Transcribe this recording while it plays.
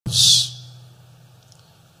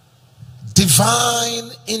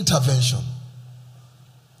divine intervention.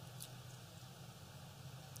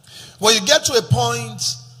 When you get to a point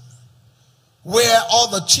where all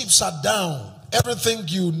the chips are down, everything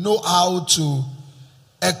you know how to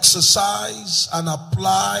exercise and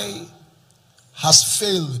apply has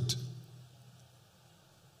failed.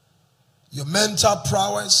 Your mental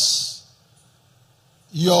prowess,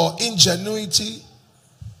 your ingenuity,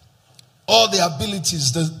 all the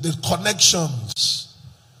abilities, the connections,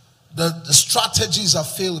 the strategies have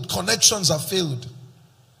failed, connections have failed.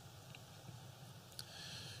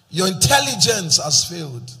 Your intelligence has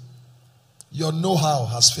failed. Your know-how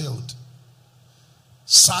has failed.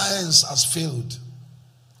 Science has failed.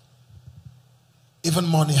 Even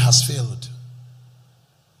money has failed.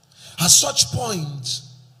 At such point,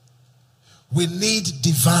 we need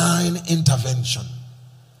divine intervention.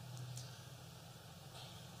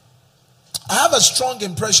 I have a strong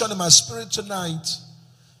impression in my spirit tonight.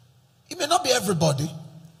 It may not be everybody,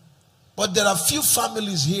 but there are few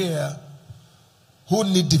families here who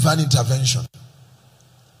need divine intervention.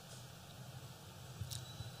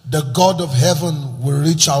 The God of heaven will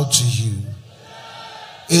reach out to you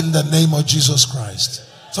in the name of Jesus Christ.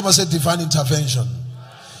 Someone say divine intervention.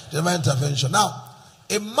 Divine intervention. Now,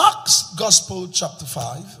 in Mark's Gospel chapter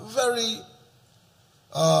 5, very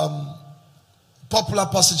popular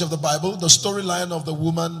passage of the Bible, the storyline of the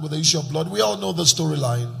woman with the issue of blood. We all know the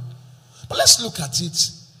storyline. But let's look at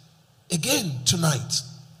it again tonight.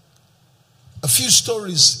 A few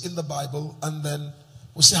stories in the Bible, and then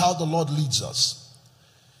we'll see how the Lord leads us.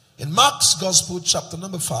 In Mark's Gospel chapter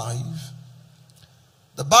number 5,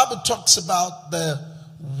 the Bible talks about the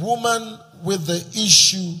woman with the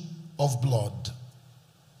issue of blood.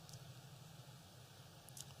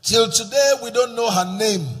 Till today, we don't know her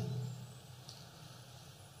name.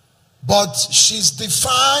 But she's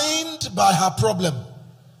defined by her problem.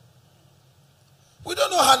 We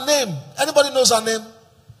don't know her name. Anybody knows her name?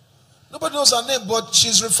 Nobody knows her name, but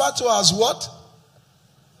she's referred to as what?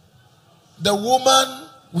 The woman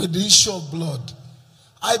with the issue of blood.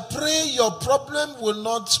 I pray your problem will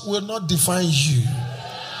not define you.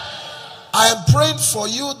 I am praying for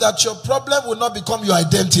you that your problem will not become your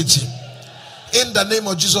identity. In the name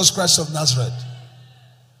of Jesus Christ of Nazareth.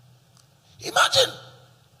 Imagine,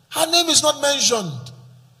 her name is not mentioned.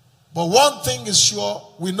 But one thing is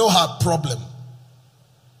sure, we know her problem.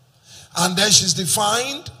 And then she's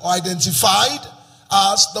defined or identified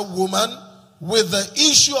as the woman with the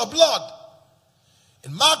issue of blood.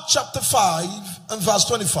 In Mark chapter 5 and verse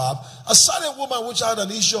 25, a certain woman which had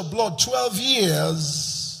an issue of blood 12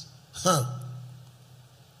 years.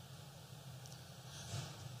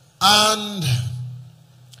 And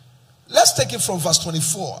let's take it from verse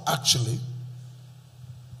 24 actually.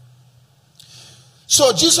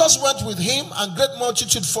 So Jesus went with him, and great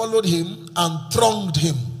multitude followed him and thronged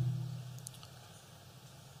him.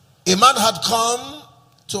 A man had come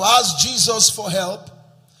to ask Jesus for help,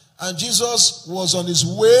 and Jesus was on his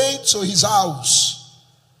way to his house.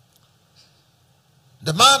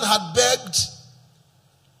 The man had begged,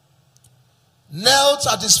 knelt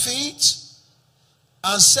at his feet,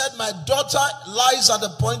 and said, "My daughter lies at the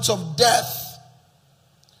point of death.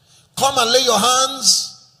 Come and lay your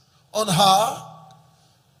hands on her,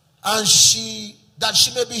 and that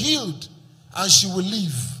she may be healed, and she will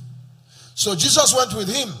live." So Jesus went with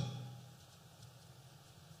him.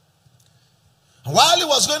 And while he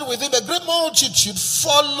was going with him, a great multitude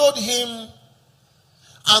followed him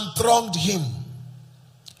and thronged him.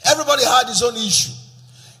 Everybody had his own issue.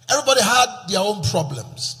 Everybody had their own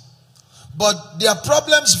problems. But their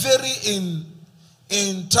problems vary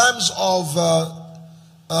in terms of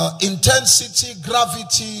intensity,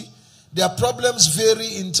 gravity. Their problems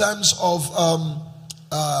vary in terms of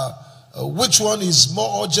which one is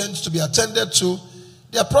more urgent to be attended to.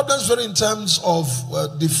 Their problems vary in terms of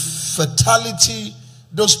the fatality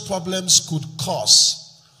those problems could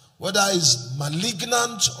cause, whether it's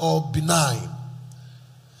malignant or benign.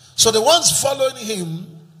 So the ones following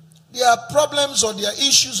him, their problems or their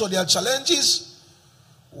issues or their challenges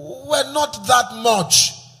were not that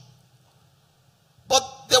much. But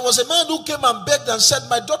there was a man who came and begged and said,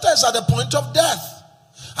 "My daughter is at the point of death."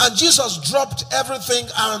 And Jesus dropped everything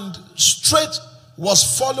and straight was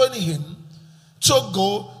following him to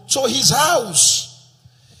go to his house.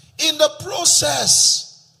 In the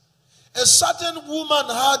process, a certain woman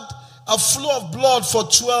had a flow of blood for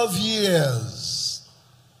 12 years.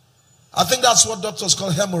 I think that's what doctors call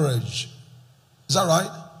hemorrhage. Is that right?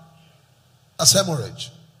 That's hemorrhage.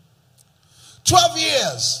 12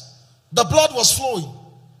 years, the blood was flowing,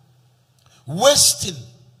 wasting.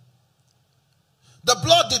 The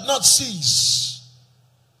blood did not cease.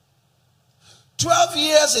 12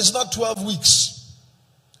 years is not 12 weeks.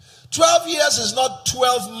 12 years is not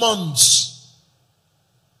 12 months.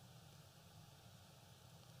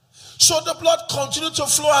 So the blood continued to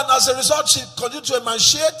flow, and as a result, she continued to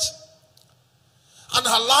emaciate, and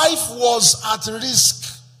her life was at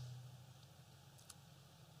risk.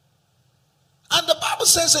 And the Bible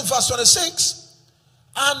says in verse 26,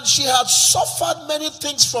 and she had suffered many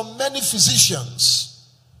things from many physicians.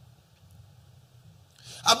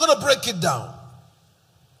 I'm going to break it down.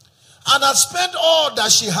 And had spent all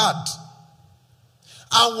that she had,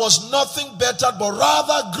 and was nothing better, but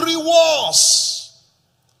rather grew worse.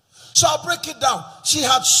 So I'll break it down. She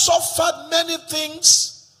had suffered many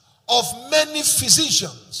things of many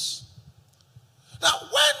physicians. Now,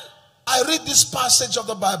 when I read this passage of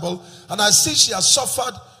the Bible and I see she has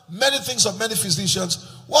suffered many things of many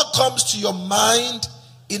physicians, what comes to your mind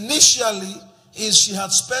initially is she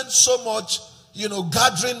had spent so much,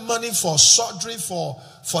 gathering money for surgery, for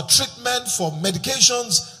treatment, for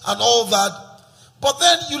medications and all that. But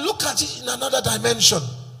then you look at it in another dimension.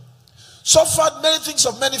 Suffered many things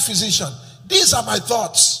of many physicians. These are my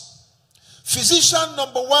thoughts. Physician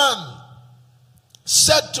number one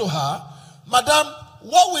said to her, Madam,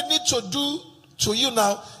 what we need to do to you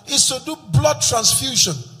now is to do blood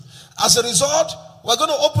transfusion. As a result, we're going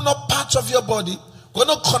to open up parts of your body. We're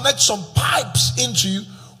going to connect some pipes into you.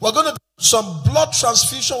 We're going to do some blood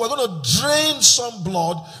transfusion. We're going to drain some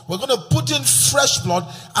blood. We're going to put in fresh blood.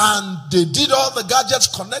 And they did all the gadgets,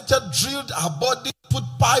 connected, drilled her body, put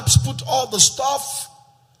pipes, put all the stuff.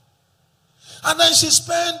 And then she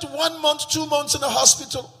spent 1 month, 2 months in the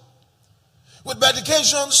hospital with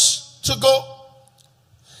medications to go.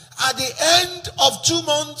 At the end of 2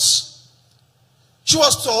 months, she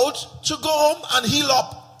was told to go home and heal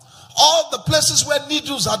up. All the places where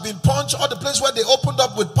needles had been punched, all the places where they opened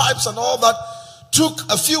up with pipes and all that, took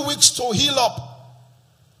a few weeks to heal up.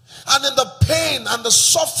 And in the pain and the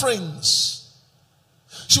sufferings,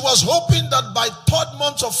 she was hoping that by 3rd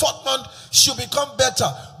month or 4th month, she'll become better.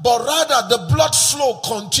 But rather, the blood flow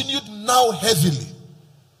continued now heavily.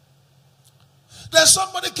 Then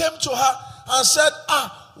somebody came to her and said,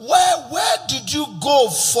 where did you go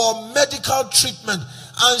for medical treatment?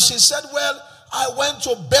 And she said, well, I went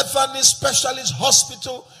to Bethany Specialist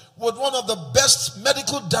Hospital with one of the best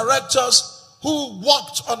medical directors who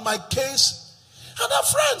worked on my case. And her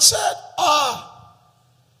friend said,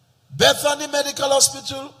 Bethany Medical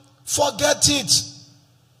Hospital, forget it.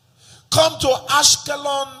 Come to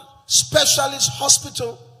Ashkelon Specialist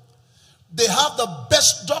Hospital. They have the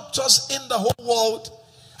best doctors in the whole world,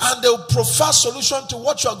 and they'll provide solution to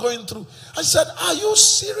what you're going through. I said, are you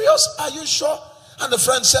serious? Are you sure? And the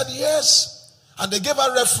friend said, yes. And they gave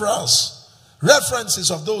her references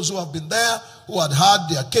of those who have been there, who had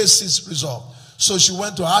their cases resolved. So she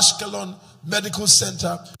went to Ashkelon Medical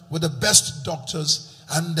Center with the best doctors,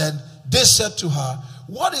 and then they said to her,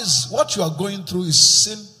 what you are going through is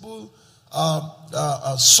simple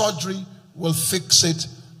surgery. Will fix it,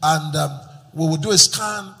 and we will do a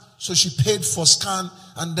scan. So she paid for scan,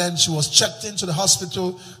 and then she was checked into the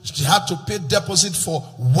hospital. She had to pay deposit for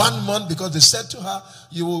 1 month because they said to her,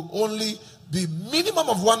 you will only be minimum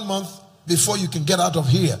of 1 month before you can get out of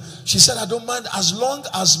here. She said, I don't mind as long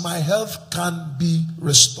as my health can be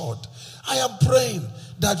restored. I am praying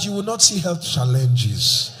that you will not see health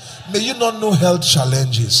challenges. May you not know health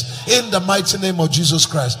challenges in the mighty name of Jesus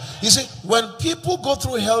Christ. You see, when people go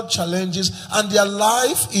through health challenges and their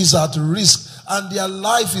life is at risk and their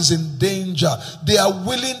life is in danger, they are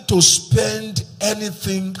willing to spend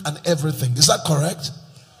anything and everything. Is that correct?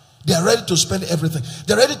 They are ready to spend everything.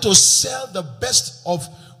 They're ready to sell the best of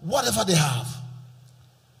whatever they have,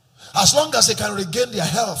 as long as they can regain their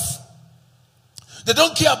health. They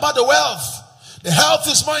don't care about the wealth. The health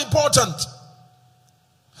is more important.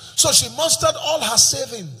 So she mustered all her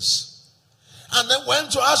savings and then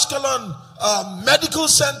went to Ashkelon Medical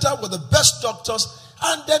Center with the best doctors,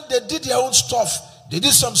 and then they did their own stuff. They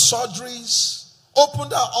did some surgeries,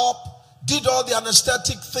 opened her up, did all the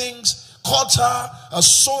anesthetic things, caught her a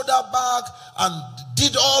soda bag, and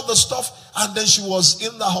did all the stuff. And then she was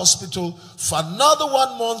in the hospital for another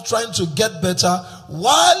 1 month trying to get better.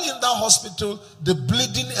 While in the hospital, the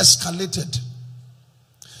bleeding escalated.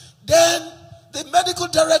 Then the medical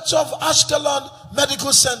director of Ashkelon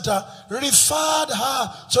Medical Center referred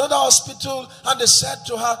her to another hospital, and they said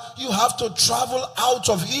to her, you have to travel out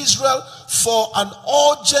of Israel for an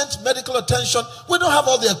urgent medical attention. We don't have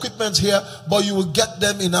all the equipment here, but you will get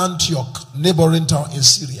them in Antioch, neighboring town in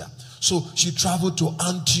Syria. So she traveled to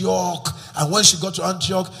Antioch, and when she got to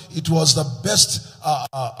Antioch, it was the best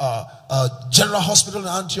general hospital in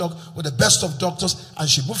Antioch with the best of doctors, and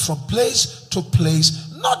she moved from place to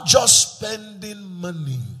place, not just spending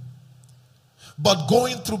money, but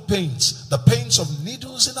going through pains. The pains of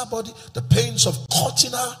needles in her body, the pains of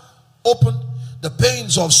cutting her open, the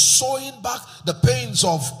pains of sewing back, the pains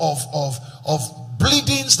of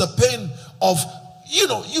bleedings, the pain of, you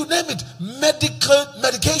name it,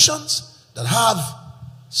 medications that have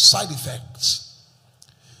side effects.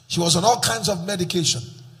 She was on all kinds of medication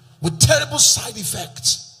with terrible side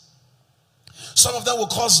effects. Some of them will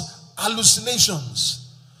cause hallucinations.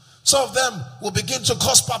 Some of them will begin to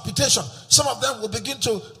cause palpitation. Some of them will begin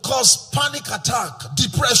to cause panic attack,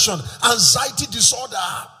 depression, anxiety disorder.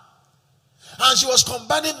 And she was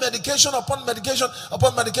combining medication upon medication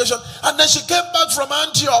upon medication. And then she came back from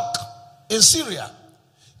Antioch in Syria.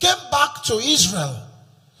 Came back to Israel.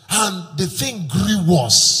 And the thing grew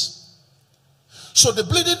worse. So the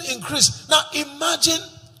bleeding increased. Now imagine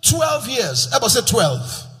 12 years. Everybody say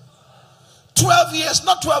 12. 12 years,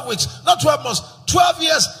 not 12 weeks, not 12 months. 12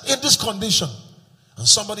 years in this condition. And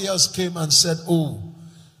somebody else came and said, oh,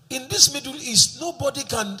 in this Middle East, nobody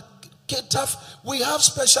can cater. We have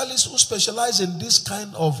specialists who specialize in this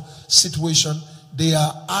kind of situation. They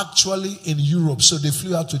are actually in Europe. So they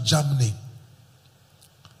flew out to Germany.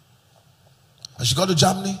 And she got to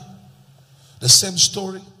Germany. The same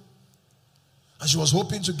story. And she was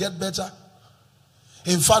hoping to get better.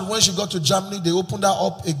 In fact, when she got to Germany, they opened her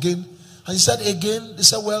up again. And he said again, they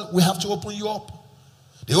said, well, we have to open you up.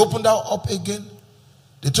 They opened her up again.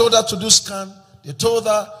 They told her to do scan. They told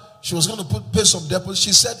her she was going to pay some deposit.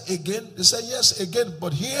 She said again. They said yes, again.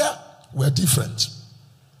 But here, we're different.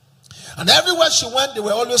 And everywhere she went, they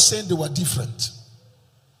were always saying they were different.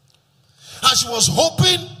 And she was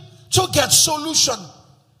hoping to get solution.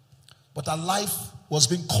 But her life was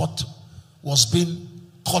being cut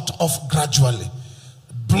off gradually.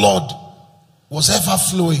 Blood was ever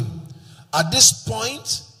flowing. At this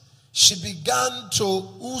point, she began to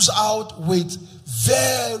ooze out with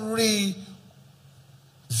very,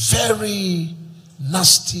 very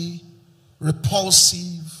nasty,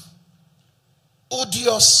 repulsive,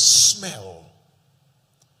 odious smell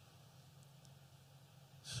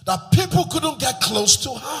that people couldn't get close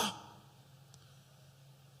to her.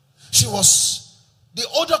 The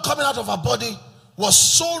odor coming out of her body was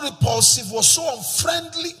so repulsive, was so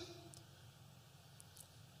unfriendly.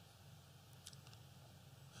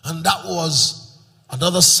 And that was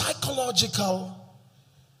another psychological,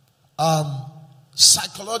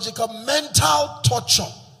 mental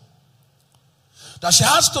torture. That she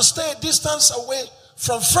has to stay a distance away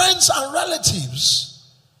from friends and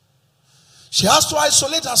relatives. She has to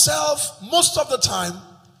isolate herself most of the time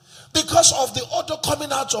because of the odor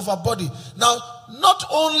coming out of her body. Now, not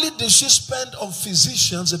only did she spend on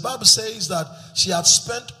physicians, the Bible says that she had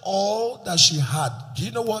spent all that she had. Do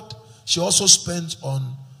you know what? She also spent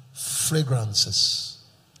on fragrances,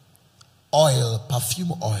 oil,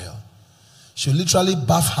 perfume oil. She literally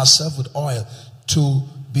bathed herself with oil to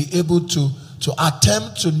be able to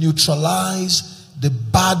attempt to neutralize the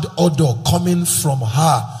bad odor coming from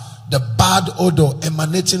her, the bad odor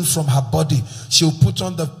emanating from her body. She will put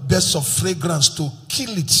on the best of fragrance to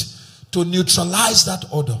kill it, to neutralize that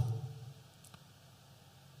odor.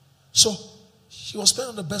 So she was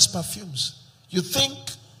spending on the best perfumes. You think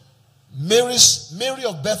Mary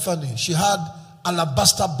of Bethany, she had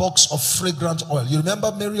alabaster box of fragrant oil. You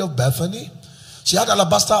remember Mary of Bethany? She had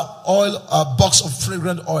alabaster oil, box of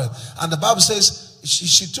fragrant oil. And the Bible says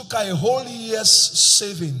she took her a whole year's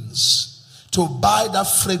savings to buy that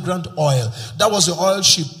fragrant oil. That was the oil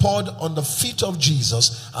she poured on the feet of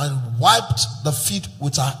Jesus and wiped the feet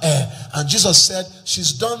with her hair. And Jesus said,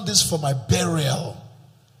 she's done this for my burial.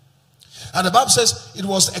 And the Bible says it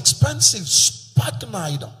was expensive,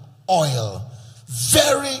 spikenard oil,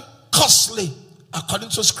 very costly according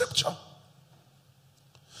to scripture.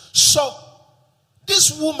 So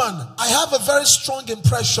this woman, I have a very strong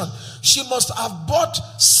impression, she must have bought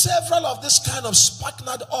several of this kind of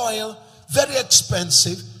spikenard oil, very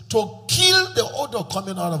expensive, to kill the odor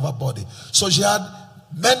coming out of her body. So she had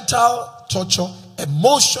mental torture,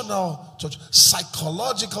 emotional torture,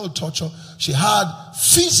 psychological torture. She had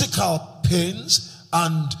physical pains,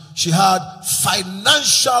 and she had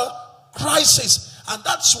financial crisis. And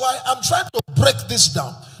that's why I'm trying to break this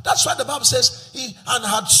down. That's why the Bible says he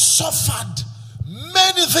had suffered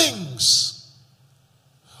many things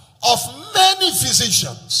of many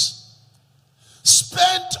physicians,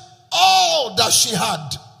 spent all that she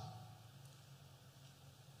had,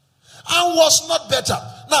 and was not better.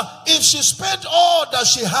 Now, if she spent all that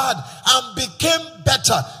she had and became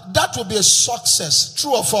better, that would be a success.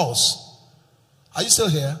 True or false? Are you still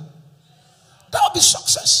here? That would be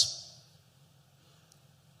success.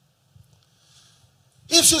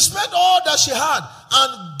 If she spent all that she had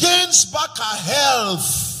and gains back her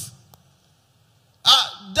health,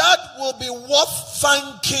 that will be worth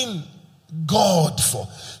thanking God for.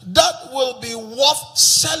 That will be worth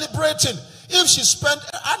celebrating. If she spent,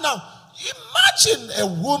 and now imagine a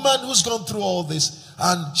woman who's gone through all this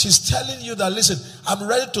and she's telling you that, listen, I'm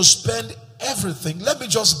ready to spend everything. Let me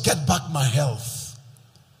just get back my health.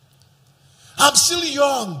 I'm still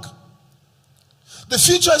young. The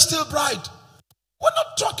future is still bright. We're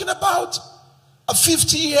not talking about a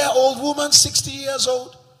 50-year-old woman, 60 years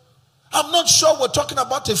old. I'm not sure we're talking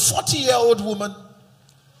about a 40-year-old woman.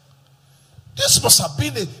 This must have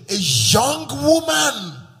been a young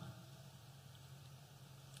woman.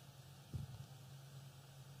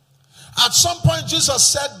 At some point, Jesus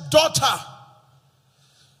said, daughter,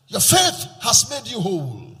 your faith has made you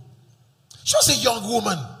whole. She was a young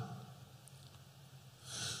woman.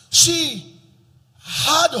 She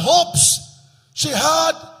had hopes. She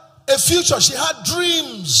had a future. She had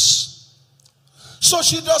dreams. So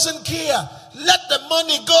she doesn't care. Let the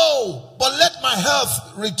money go, but let my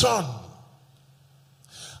health return.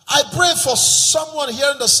 I pray for someone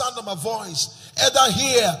hearing the sound of my voice, either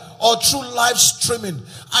here or through live streaming.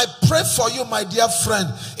 I pray for you, my dear friend,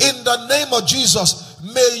 in the name of Jesus,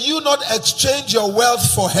 may you not exchange your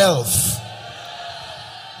wealth for health.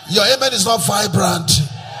 Your amen is not vibrant.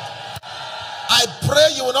 I pray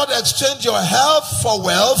you will not exchange your health for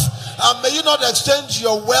wealth, and may you not exchange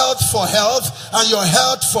your wealth for health and your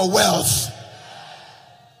health for wealth.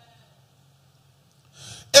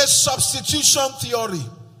 A substitution theory.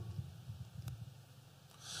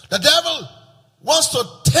 The devil wants to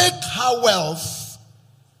take her wealth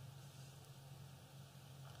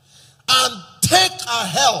and take her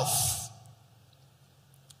health.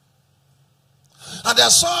 And there are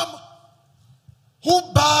some who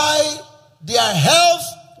buy their health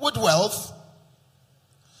with wealth,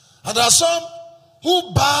 and there are some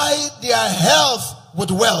who buy their health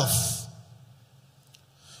with wealth.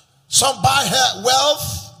 Some buy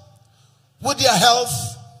wealth with their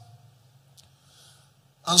health,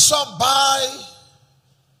 and some buy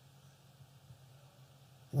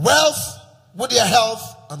wealth with their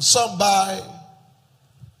health, and some buy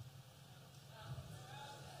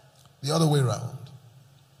the other way around.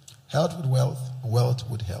 Health with wealth, wealth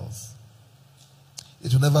with health.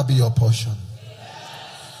 It will never be your portion.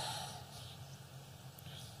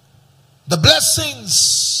 The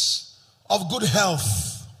blessings of good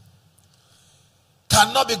health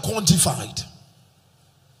cannot be quantified.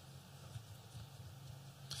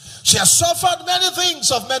 She has suffered many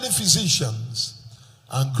things of many physicians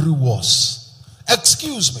and grew worse.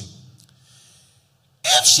 Excuse me.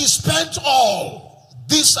 If she spent all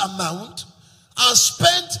this amount and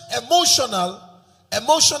spent emotionally,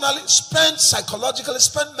 spent psychologically,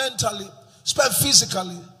 spent mentally, spent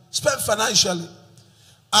physically, spent financially,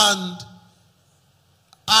 and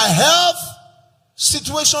our health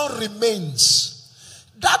situation remains,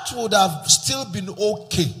 that would have still been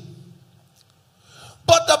okay.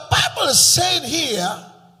 But the Bible is saying here,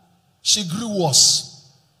 she grew worse.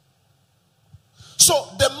 So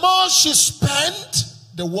the more she spent,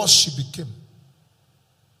 the worse she became.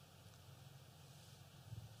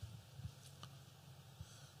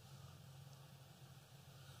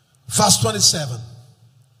 Verse 27.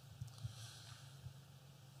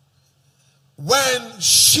 When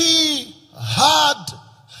she had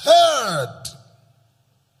heard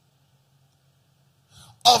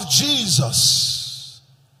of Jesus.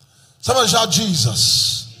 Someone shout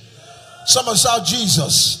Jesus. Someone shout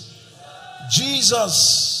Jesus.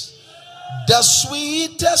 Jesus, the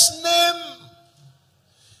sweetest name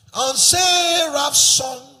on Seraph's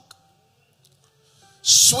song,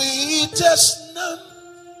 sweetest name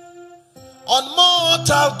on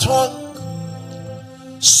mortal tongue,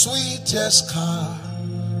 sweetest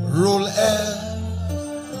carol air.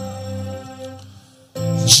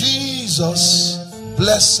 Jesus,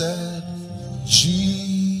 blessed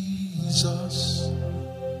Jesus.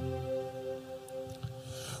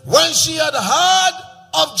 When she had heard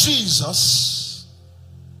of Jesus,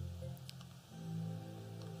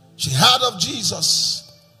 she heard of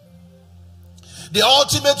Jesus, the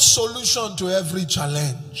ultimate solution to every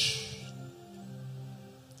challenge.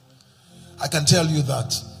 I can tell you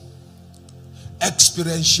that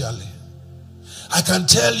experientially. I can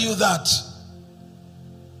tell you that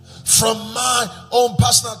from my own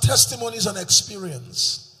personal testimonies and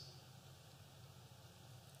experience.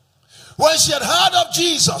 When she had heard of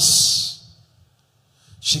Jesus,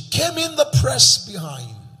 she came in the press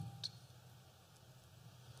behind,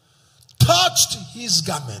 touched his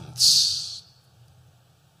garments.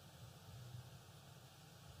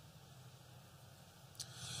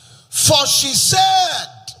 For she said,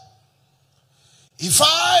 if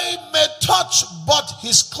I may touch but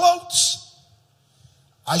his clothes,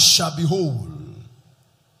 I shall be whole.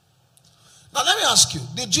 Now let me ask you,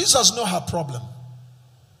 did Jesus know her problem?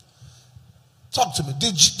 Talk to me.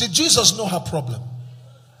 Did Jesus know her problem?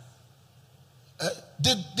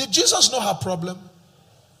 Did Jesus know her problem?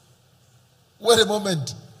 Wait a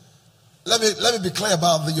moment. Let me be clear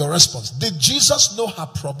about your response. Did Jesus know her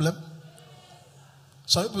problem?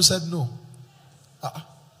 Some people said no.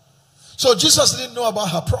 So Jesus didn't know about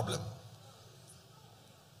her problem.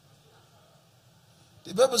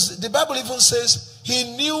 The Bible even says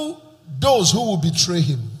he knew those who would betray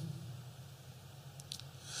him.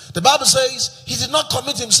 The Bible says he did not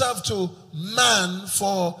commit himself to man,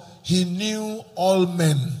 for he knew all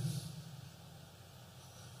men.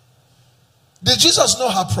 Did Jesus know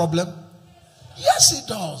her problem? Yes, he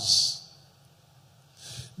does.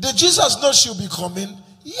 Did Jesus know she'll be coming?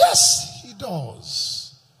 Yes, he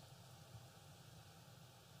does.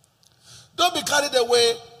 Don't be carried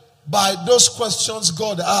away by those questions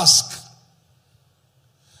God asked.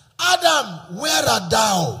 Adam, where art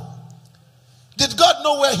thou? Did God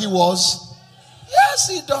know where he was? Yes,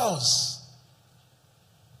 he does.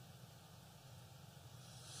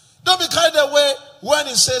 Don't be carried away when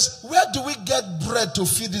he says, where do we get bread to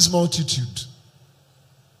feed this multitude?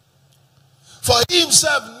 For he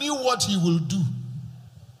himself knew what he will do.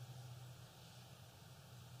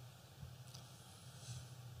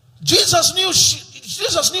 Jesus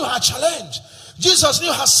knew her challenge. Jesus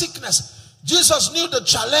knew her sickness. Jesus knew the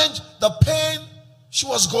challenge, the pain she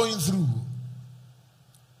was going through.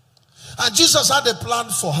 And Jesus had a plan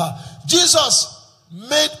for her. Jesus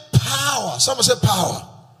made power. Someone say power.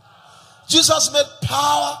 Jesus made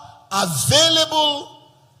power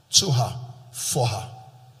available to her, for her.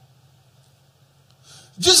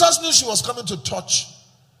 Jesus knew she was coming to touch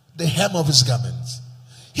the hem of his garments.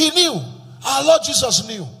 He knew. Our Lord Jesus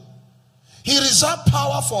knew. He reserved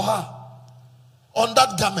power for her on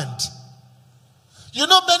that garment. You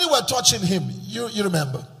know, many were touching him. You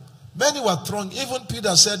remember. Many were throwing. Even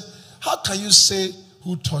Peter said, how can you say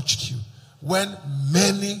who touched you when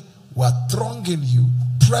many were thronging you,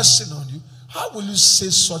 pressing on you? How will you say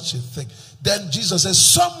such a thing? Then Jesus says,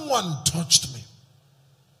 someone touched me.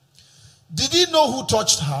 Did he know who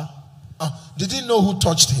touched her? Did he know who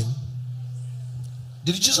touched him?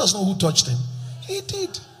 Did Jesus know who touched him? He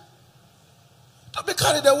did. Don't be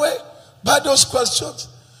carried away by those questions.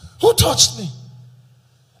 Who touched me?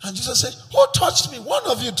 And Jesus said, who touched me? One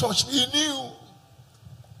of you touched me. He knew.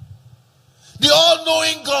 The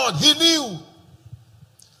all-knowing God, he knew.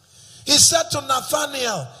 He said to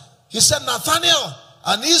Nathanael, he said, Nathanael,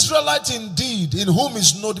 an Israelite indeed, in whom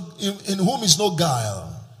is no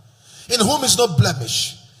guile, in whom is no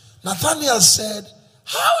blemish. Nathanael said,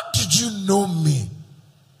 how did you know me?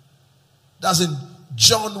 That's in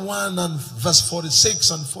John 1 and verse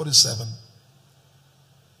 46 and 47.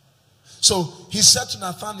 So he said to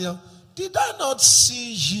Nathanael, did I not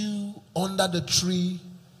see you under the tree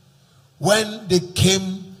when they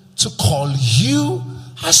came to call you?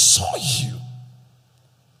 I saw you.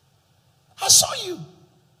 I saw you.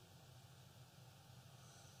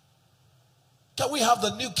 Can we have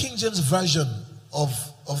the New King James Version of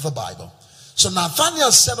the Bible? So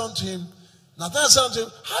Nathanael said unto him, how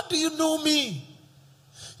do you know me?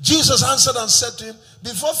 Jesus answered and said to him,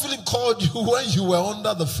 before Philip called you when you were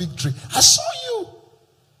under the fig tree, I saw you.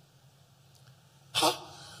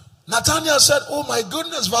 Nathanael said, oh my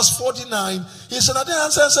goodness, verse 49. He said, Nathanael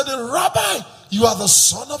answered and said, Rabbi, you are the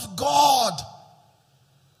Son of God.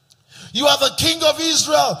 You are the King of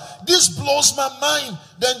Israel. This blows my mind.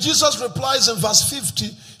 Then Jesus replies in verse 50.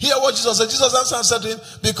 Hear what Jesus said. Jesus answered and said to him,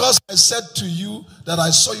 because I said to you that I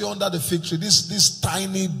saw you under the fig tree, this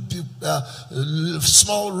tiny,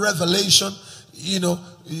 small revelation,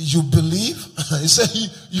 you believe? He said,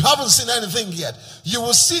 you haven't seen anything yet. You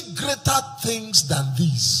will see greater things than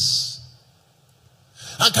these.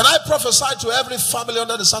 And can I prophesy to every family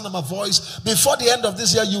under the sound of my voice, before the end of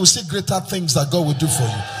this year, you will see greater things that God will do for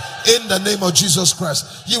you. In the name of Jesus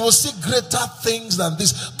Christ. You will see greater things than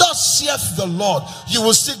this. Thus saith the Lord. You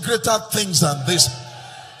will see greater things than this.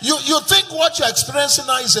 You think what you're experiencing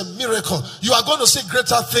now is a miracle. You are going to see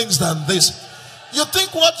greater things than this. You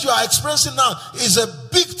think what you are experiencing now is a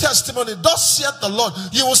big testimony. Thus saith the Lord.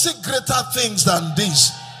 You will see greater things than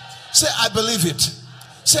this. Say, I believe it.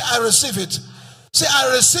 Say, I receive it. Say,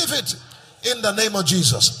 I receive it in the name of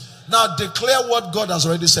Jesus. Now declare what God has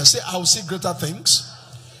already said. Say, I will see greater things.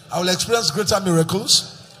 I will experience greater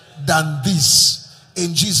miracles. than this.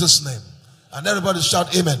 In Jesus' name. And everybody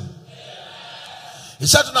shout amen. He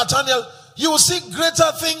said to Nathanael, you will see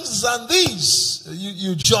greater things than these.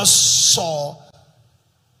 You just saw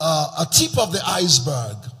a tip of the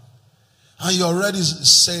iceberg. And you're already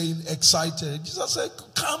saying, excited. Jesus said,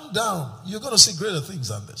 calm down. You're going to see greater things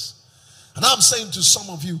than this. And I'm saying to some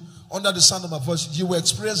of you, under the sound of my voice, you will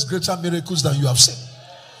experience greater miracles than you have seen.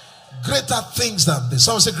 Greater things than this.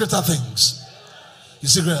 Someone say greater things. You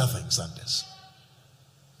see greater things than this.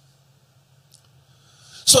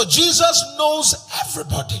 So Jesus knows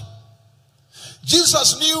everybody.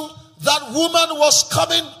 Jesus knew that woman was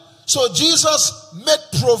coming. So Jesus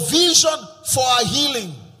made provision for her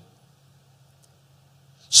healing.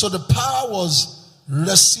 So the power was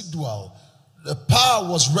residual. The power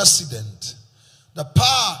was resident. The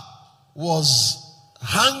power was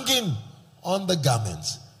hanging on the garment.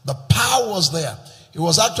 The power was there. It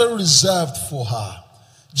was actually reserved for her.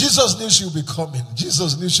 Jesus knew she would be coming.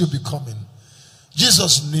 Jesus knew she would be coming.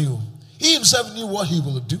 Jesus knew. He himself knew what he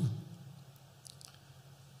will do.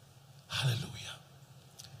 Hallelujah.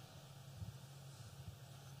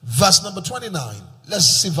 Verse number 29.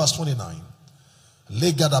 Let's see verse 29.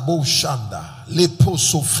 Legadabo shanda lepo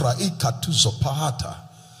sofra ikatuzo pahata.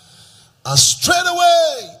 And straight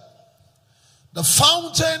away the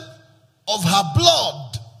fountain of her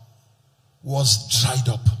blood was dried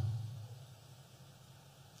up.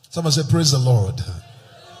 Someone say praise the Lord.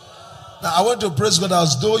 Now I want to praise God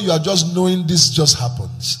as though you are just knowing this just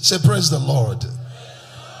happens. Say praise the Lord.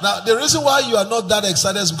 Now the reason why you are not that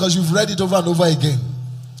excited is because you've read it over and over again.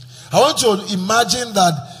 I want you to imagine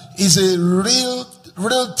that it's a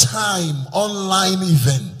real-time online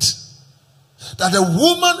event. That a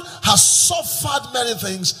woman has suffered many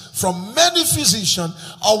things from many physicians.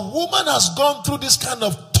 A woman has gone through this kind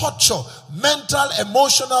of torture, mental,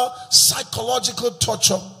 emotional, psychological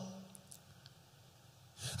torture.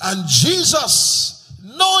 And Jesus,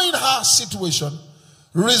 knowing her situation,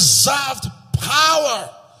 reserved power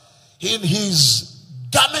in his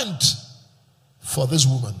garment for this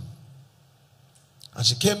woman. And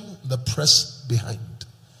she came in the press behind.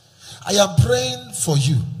 I am praying for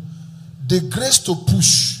you. The grace to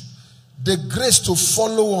push, the grace to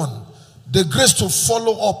follow on, the grace to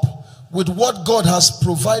follow up with what God has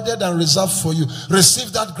provided and reserved for you.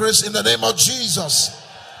 Receive that grace in the name of Jesus.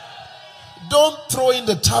 Don't throw in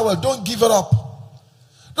the towel. Don't give it up.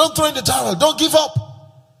 Don't throw in the towel. Don't give up.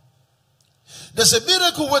 There's a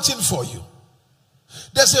miracle waiting for you.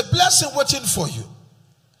 There's a blessing waiting for you.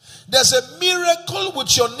 There's a miracle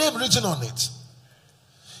with your name written on it.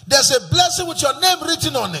 There's a blessing with your name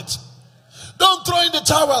written on it. Don't throw in the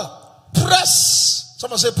towel. Press.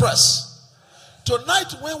 Someone say press.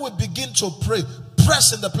 Tonight when we begin to pray,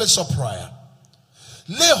 press in the place of prayer.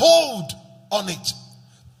 Lay hold on it.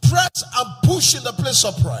 Press and push in the place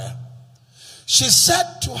of prayer. She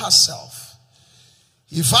said to herself,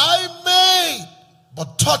 if I may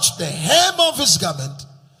but touch the hem of his garment,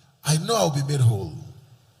 I know I'll be made whole.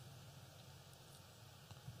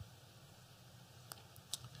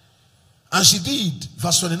 And she did.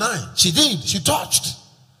 Verse 29. She did. She touched.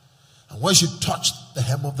 And when she touched the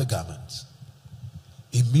hem of the garment,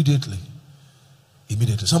 immediately.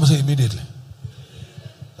 Someone say immediately.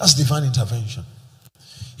 That's divine intervention.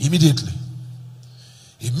 Immediately.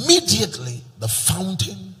 Immediately the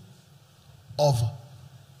fountain of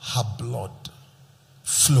her blood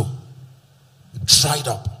flowed. It dried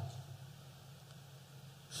up.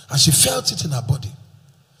 And she felt it in her body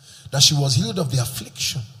that she was healed of the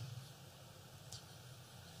affliction.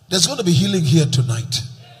 There's going to be healing here tonight.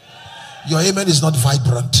 Your amen is not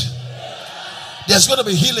vibrant. There's going to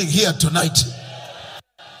be healing here tonight.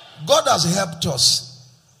 God has helped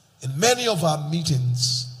us in many of our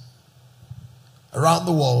meetings around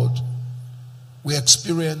the world. We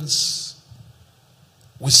experience,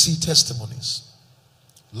 we see testimonies.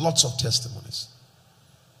 Lots of testimonies.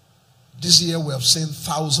 This year we have seen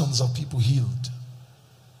thousands of people healed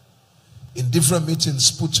in different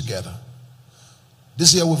meetings put together.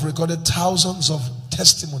 This year we've recorded thousands of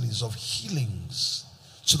testimonies of healings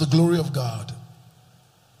to the glory of God.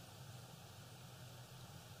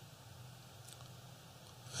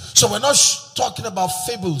 So we're not talking about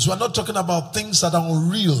fables. We're not talking about things that are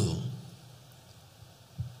unreal.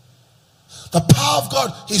 The power of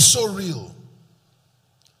God is so real.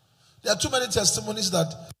 There are too many testimonies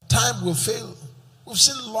that time will fail. We've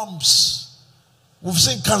seen lumps. We've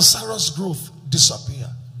seen cancerous growth disappear,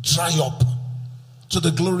 dry up to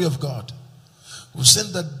the glory of God. We've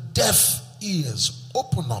seen the deaf ears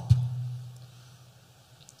open up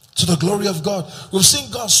to the glory of God. We've seen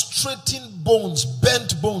God straighten bones,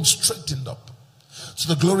 bent bones straightened up To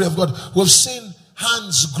the glory of God. We've seen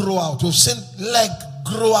hands grow out. We've seen leg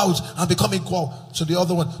grow out and become equal to the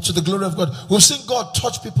other one. To the glory of God. We've seen God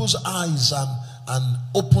touch people's eyes and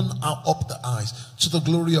open up the eyes. To the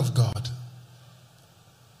glory of God.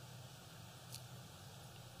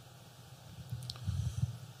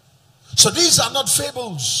 So these are not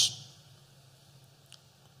fables.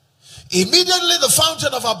 Immediately the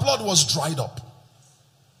fountain of her blood was dried up.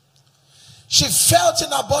 She felt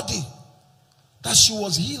in her body that she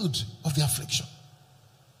was healed of the affliction.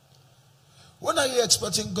 When are you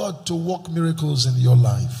expecting God to work miracles in your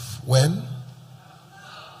life? When?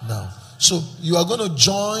 Now. So you are going to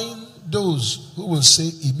join those who will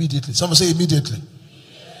say immediately. Someone say immediately.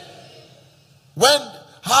 When?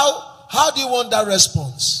 How do you want that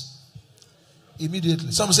response?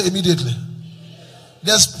 Immediately. Someone say immediately.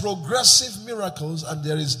 There's progressive miracles and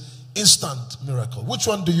there is instant miracle. Which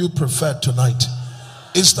one do you prefer tonight?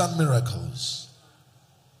 Instant miracles.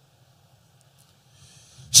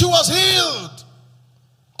 She was healed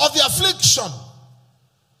of the affliction.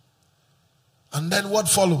 And then what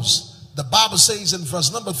follows? The Bible says in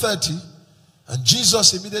verse number 30, and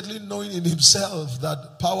Jesus immediately knowing in himself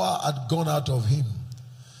that power had gone out of him,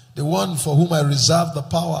 the one for whom I reserve the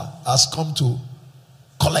power has come to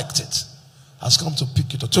collect it, has come to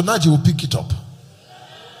pick it up. Tonight you will pick it up.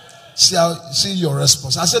 See your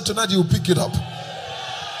response. I said tonight you will pick it up.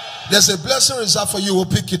 There's a blessing reserved for you. You will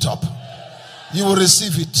pick it up. You will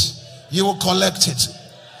receive it. You will collect it.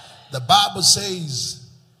 The Bible says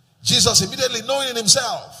Jesus immediately knowing in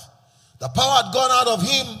himself the power had gone out of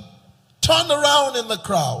him, turned around in the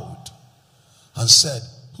crowd and said,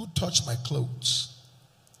 who touched my clothes?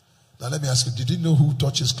 Now let me ask you, did you know who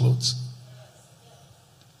touched his clothes?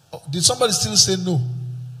 Oh, did somebody still say no?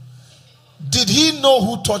 Did he know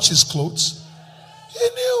who touched his clothes? He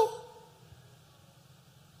knew.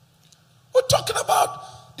 We're talking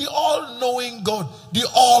about the all-knowing God, the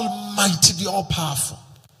almighty, the all-powerful.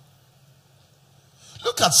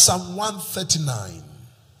 Look at Psalm 139.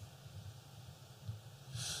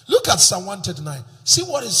 Look at Psalm 139. See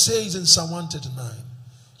what it says in Psalm 139.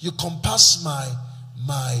 You compass my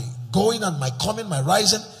going and my coming, my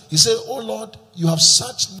rising. He said, oh Lord, you have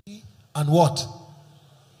searched me and what?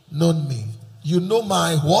 Known me. You know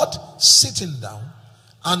my what? Sitting down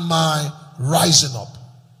and my rising up.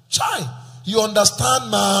 Chai, you understand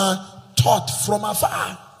my thought from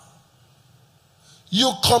afar.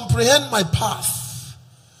 You comprehend my path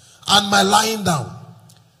and my lying down.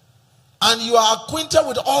 And you are acquainted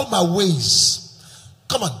with all my ways.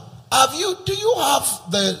 Come on. Do you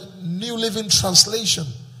have the New Living Translation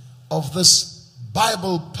of this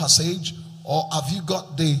Bible passage? Or have you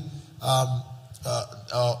got the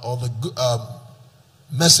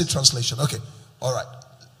Message translation? Okay. All right.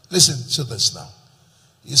 Listen to this now.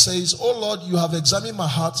 He says, oh Lord, you have examined my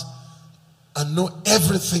heart and know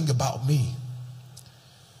everything about me.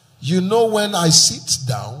 You know when I sit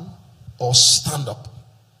down or stand up.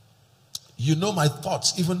 You know my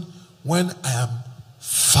thoughts even when I am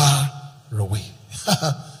far away.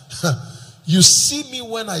 You see me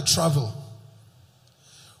when I travel.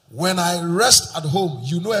 When I rest at home,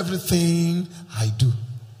 you know everything I do.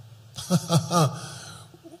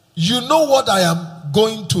 You know what I am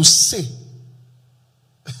going to say.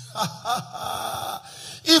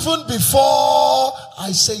 Even before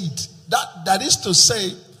I say it. That is to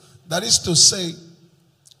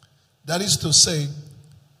say,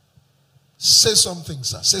 say something,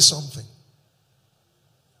 sir. Say something.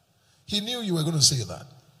 He knew you were going to say that.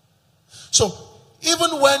 So,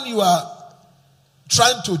 even when you are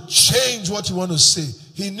trying to change what you want to say,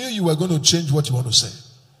 he knew you were going to change what you want to say.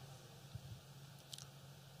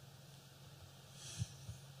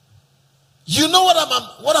 You know what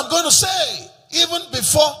I'm going to say, even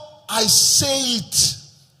before I say it.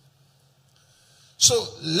 So,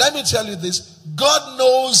 let me tell you this. God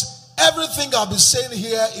knows everything I'll be saying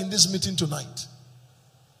here in this meeting tonight.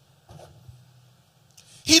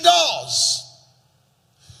 He does.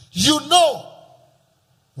 You know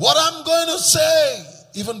what I'm going to say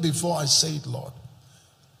even before I say it, Lord.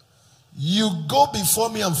 You go before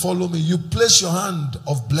me and follow me. You place your hand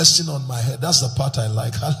of blessing on my head. That's the part I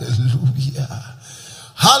like. Hallelujah.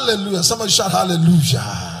 Hallelujah. Somebody shout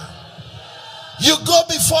hallelujah. You go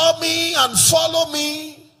before me and follow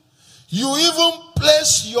me. You even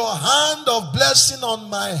place your hand of blessing on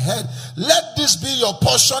my head. Let this be your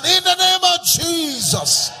portion in the name of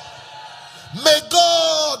Jesus. May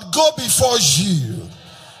God go before you.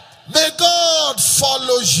 May God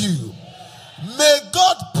follow you. May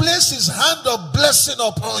God place his hand of blessing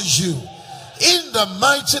upon you. In the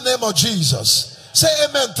mighty name of Jesus. Say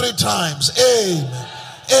amen 3 times. Amen.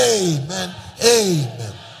 Amen.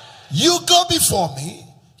 Amen. You go before me.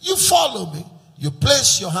 You follow me. You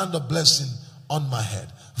place your hand of blessing on my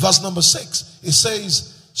head. Verse number 6. It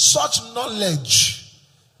says, such knowledge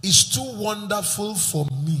is too wonderful for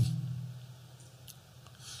me,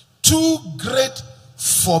 too great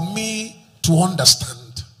for me to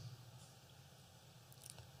understand.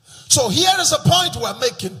 So here is a point we're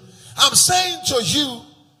making. I'm saying to you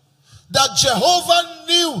that Jehovah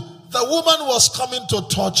knew the woman was coming to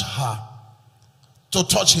touch her, to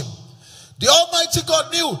touch him. The Almighty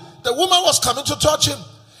God knew the woman was coming to touch him.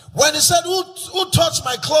 When he said, who touched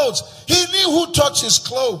my clothes? He knew who touched his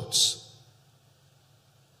clothes.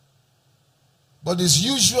 But his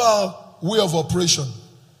usual way of operation,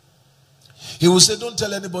 he will say, don't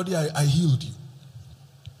tell anybody I healed you.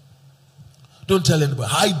 Don't tell anybody.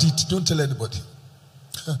 Hide it. Don't tell anybody.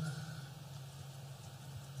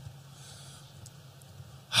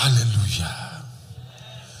 Hallelujah.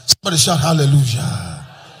 Somebody shout hallelujah.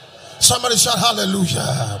 Somebody shout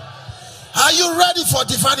hallelujah. Are you ready for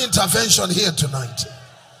divine intervention here tonight?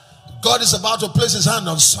 God is about to place his hand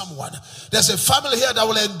on someone. There's a family here that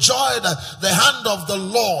will enjoy the hand of the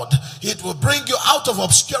Lord. It will bring you out of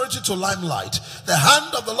obscurity to limelight. The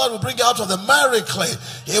hand of the Lord will bring you out of the miry clay.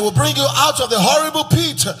 It will bring you out of the horrible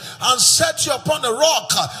pit and set you upon a rock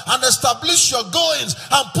and establish your goings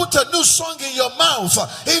and put a new song in your mouth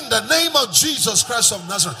in the name of Jesus Christ of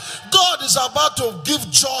Nazareth. God is about to give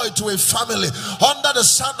joy to a family under the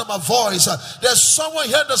sound of my voice. There's someone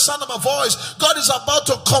here in the sound of my voice. God is about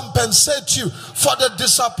to compensate you for the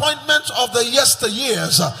disappointment of the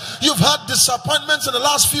yesteryears. You've had disappointments in the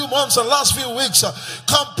last few months and last few weeks.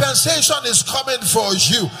 Compensation is coming for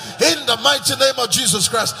you in the mighty name of Jesus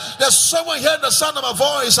Christ. There's someone here in the sound of my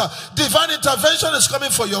voice. Divine intervention is coming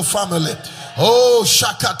for your family. Oh,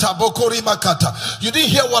 Shakata Bokori Makata. You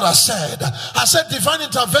didn't hear what I said. I said divine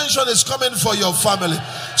intervention is coming for your family.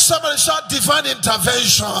 Somebody shout divine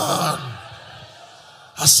intervention. I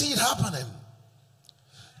see it happening.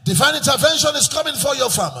 Divine intervention is coming for your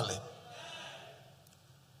family.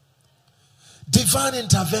 Divine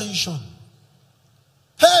intervention.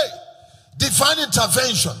 Hey, divine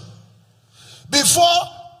intervention. Before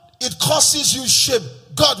it causes you shame,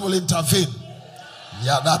 God will intervene.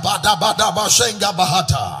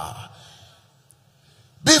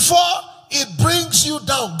 Before it brings you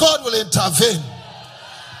down, God will intervene.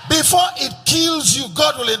 Before it kills you,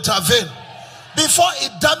 God will intervene. Before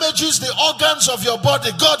it damages the organs of your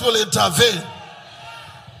body, God will intervene.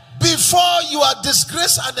 Before you are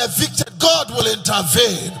disgraced and evicted, God will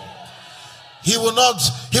intervene. He will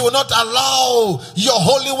not allow your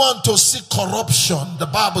Holy One to see corruption. The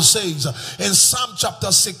Bible says in Psalm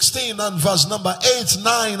chapter 16 and verse number 8,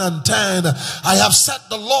 9 and 10, I have set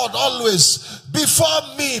the Lord always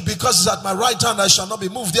before me, because he's at my right hand, I shall not be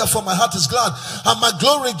moved. Therefore my heart is glad and my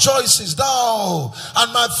glory rejoices. Thou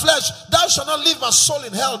and my flesh, thou shalt not leave my soul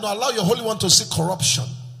in hell, nor allow your Holy One to see corruption.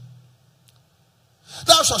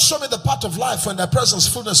 Thou shalt show me the path of life, for in thy presence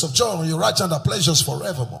fullness of joy, on your right hand are pleasures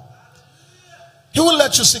forevermore. He won't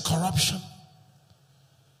let you see corruption.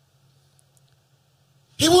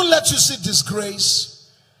 He won't let you see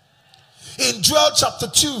disgrace. In Joel chapter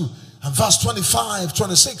 2 and verse 25,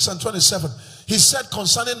 26 and 27, he said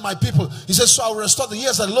concerning my people, he says, so I will restore the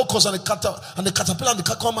years that the locust and the caterpillar and the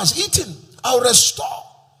cucumber has eaten. I'll restore.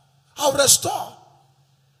 I'll restore.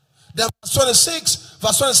 Then verse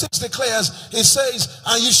 26 declares, he says,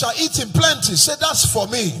 and you shall eat in plenty. Say, that's for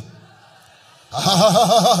me.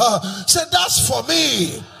 Say, that's for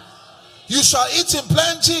me. You shall eat in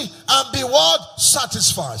plenty and be what?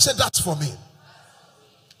 Satisfied. Say, that's for me.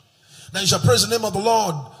 Then you shall praise the name of the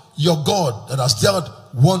Lord your God that has dealt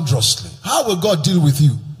wondrously. How will God deal with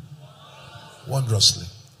you? Wondrously.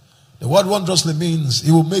 The word wondrously means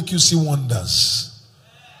he will make you see wonders.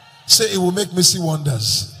 Say, it will make me see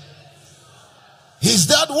wonders. He's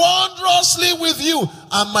dealt wondrously with you,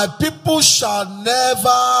 and my people shall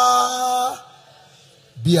never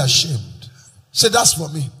be ashamed. Say, that's for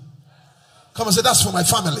me. Come and say, that's for my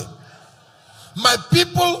family. My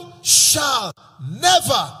people shall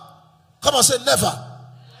never. Come on, say never.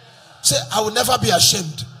 Say, I will never be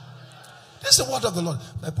ashamed. This is the word of the Lord.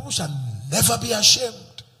 My people shall never be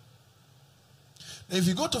ashamed. Now, if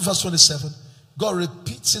you go to verse 27, God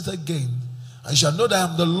repeats it again. And you shall know that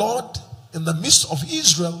I am the Lord in the midst of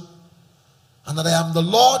Israel, and that I am the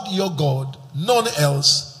Lord your God, none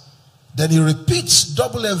else. Then he repeats,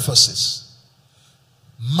 double emphasis.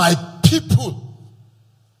 My people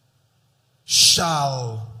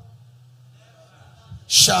shall.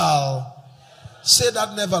 Say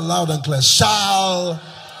that never loud and clear. Shall.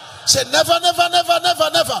 Say never, never, never, never,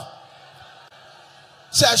 never.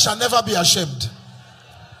 Say, I shall never be ashamed.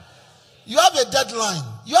 You have a deadline.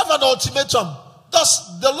 You have an ultimatum.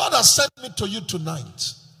 Thus, the Lord has sent me to you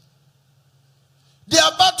tonight. They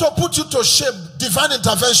are about to put you to shame. Divine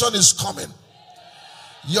intervention is coming.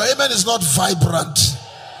 Your amen is not vibrant.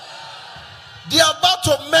 They are about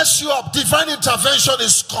to mess you up. Divine intervention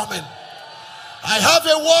is coming. I have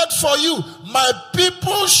a word for you. My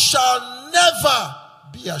people shall never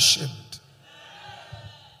be ashamed.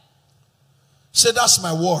 Say, that's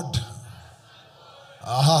my word.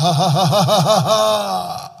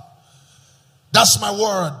 That's my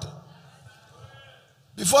word.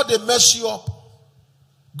 Before they mess you up,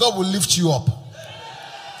 God will lift you up.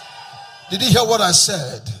 Did you hear what I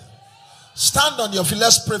said? Stand on your feet.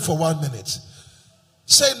 Let's pray for 1 minute.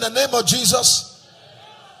 Say, in the name of Jesus,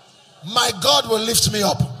 my God will lift me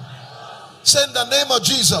up. Say, in the name of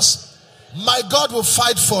Jesus, my God will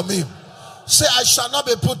fight for me. Say, I shall not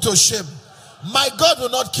be put to shame. My God will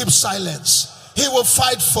not keep silence. He will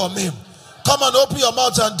fight for me. Come on, open your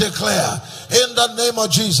mouth and declare, in the name of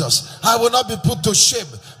Jesus, I will not be put to shame.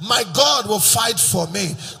 My God will fight for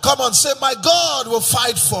me. Come on, say, my God will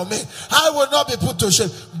fight for me. I will not be put to shame.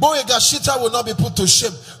 Gboyega, Shitta will not be put to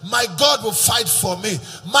shame. My God will fight for me.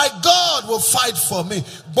 My God will fight for me.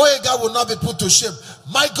 Gboyega will not be put to shame.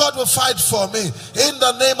 My God will fight for me. In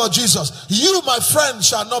the name of Jesus. You, my friend,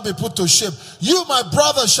 shall not be put to shame. You, my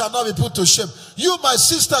brother, shall not be put to shame. You, my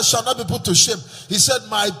sister, shall not be put to shame. He said,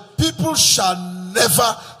 my people shall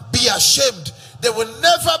never be ashamed. They will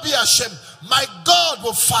never be ashamed. My God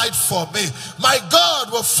will fight for me. My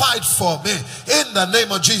God will fight for me. In the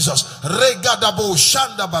name of Jesus.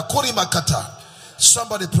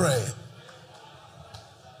 Somebody pray.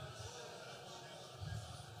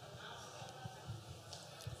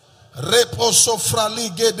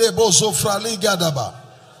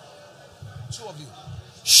 Two of you.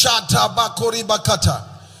 Shitta.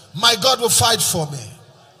 My God will fight for me.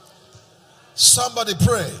 Somebody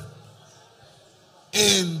pray.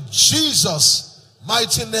 In Jesus'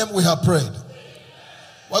 mighty name we have prayed.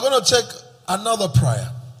 We're going to take another prayer.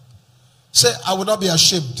 Say, I will not be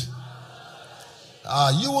ashamed.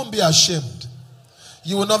 You won't be ashamed.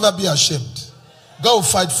 You will never be ashamed. God will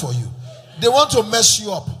fight for you. They want to mess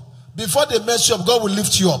you up. Before they mess you up, God will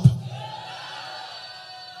lift you up.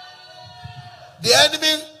 The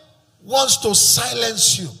enemy wants to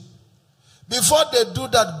silence you. Before they do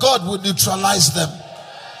that, God will neutralize them.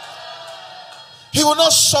 He will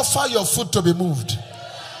not suffer your foot to be moved.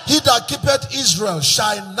 He that keepeth Israel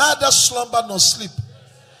shall neither slumber nor sleep.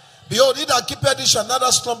 Behold, he that keepeth it shall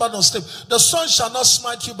neither slumber nor sleep. The sun shall not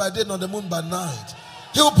smite you by day nor the moon by night.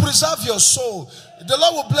 He will preserve your soul. The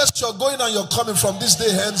Lord will bless your going and your coming from this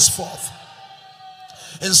day henceforth.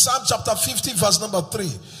 In Psalm chapter 50 verse number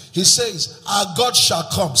 3, he says, our God shall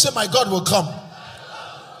come. Say, my God will come.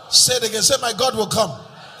 Say it again. Say, my God will come.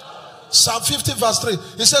 Psalm 50 verse 3.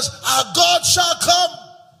 He says, our God shall come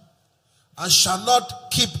and shall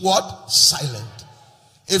not keep what? Silent.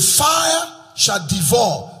 A fire shall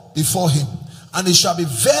devour before him, and it shall be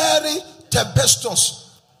very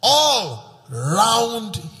tempestuous all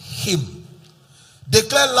round him.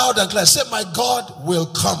 Declare loud and clear. Say, my God will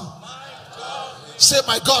come. Say,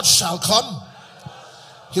 my God shall come.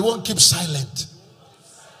 He won't keep silent.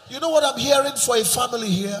 You know what I'm hearing for a family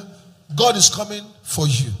here? God is coming for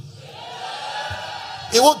you.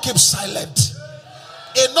 He won't keep silent.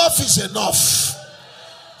 Enough is enough.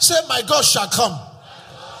 Say, my God shall come.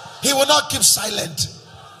 He will not keep silent.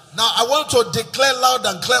 Now I want to declare loud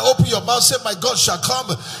and clear. Open your mouth. Say, my God shall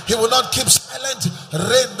come. He will not keep silent.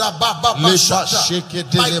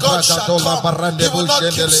 My God shall come. He will not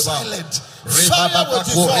keep silent. Fire will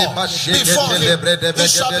devour before him. It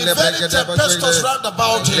shall be very tempestuous round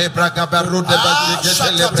about him. My God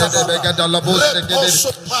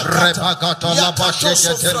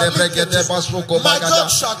shall come. My God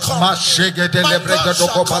shall come.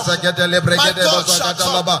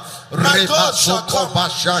 My God shall come. My God shall come.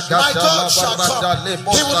 My God shall come.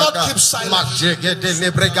 He will not keep silent. My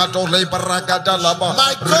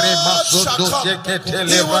God shall come.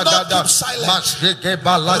 He will not keep silent.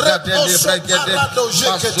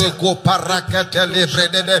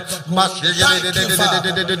 Thank you, Father.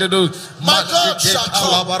 My God shall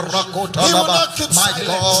come. He will not keep silent.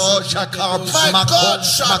 My God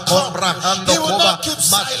shall come. He will not keep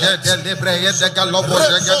silent.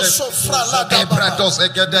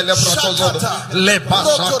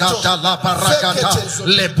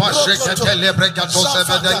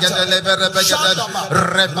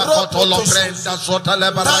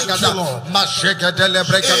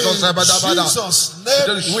 Jesus'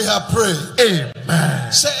 name we have prayed.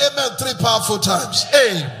 Amen. Say amen 3 powerful times.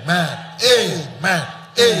 Amen. Amen.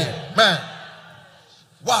 Amen.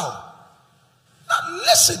 Wow. Now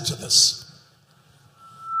listen to this.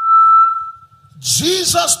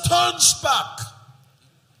 Jesus turns back.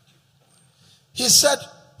 He said,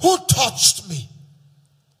 who touched me?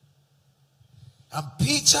 And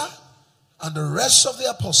Peter and the rest of the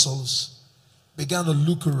apostles began to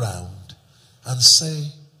look around and say,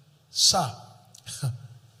 sir,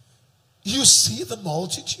 you see the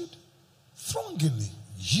multitude thronging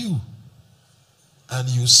you, and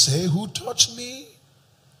you say, who touched me?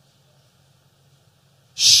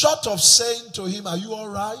 Short of saying to him, are you all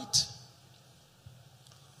right?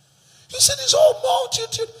 He said, this whole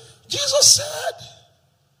multitude. Jesus said,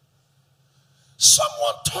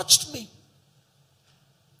 someone touched me.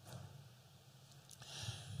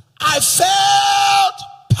 I felt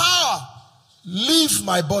power leave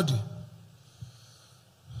my body.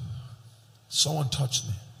 Someone touched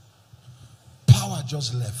me. Power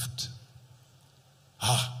just left.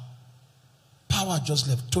 Power just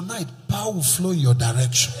left. Tonight, power will flow in your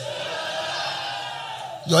direction.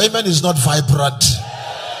 Your amen is not vibrant.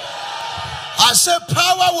 I say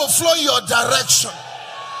power will flow in your direction.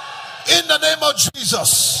 In the name of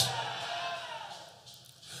Jesus.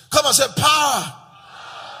 Come and say, power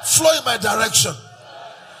flow in my direction.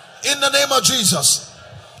 In the name of Jesus.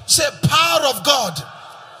 Say, power of God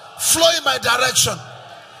flow in my direction.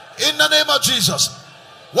 In the name of Jesus.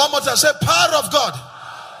 One more time. Say, power of God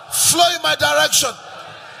flow in my direction.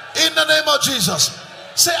 In the name of Jesus.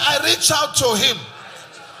 Say, I reach out to him.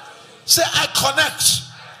 Say, I connect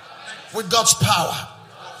with God's power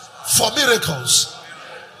for miracles,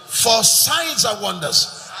 for signs and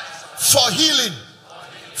wonders, for healing,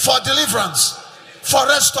 for deliverance, for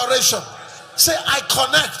restoration. Say, I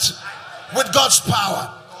connect with God's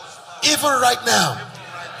power even right now.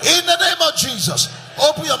 In the name of Jesus.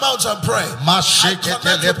 Open your mouths and pray. I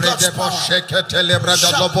connect with God's power.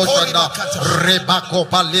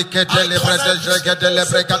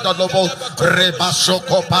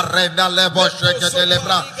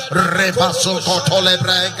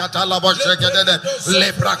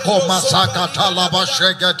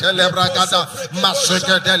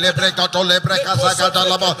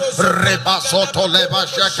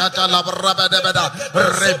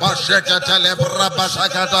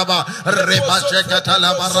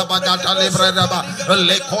 Talabagata Libredaba,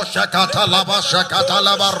 Lekosha Catalaba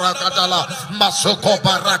Shakatalaba Rakatala, Masuko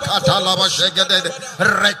Barakatala Shagade,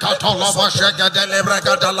 Rekatolaba Shagade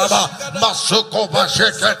Lebregatalaba, Masuko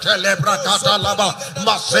Bashekate Lebrakatalaba,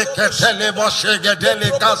 Masekate Lebo Shagade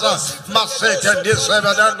Gaza, Maseke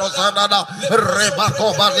Disevadano Sanada,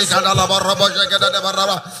 Rebako Balikadalaba Rabajagade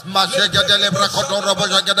Baraba, Mashegade Lebrakoto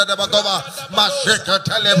Rabajagade de Bagova,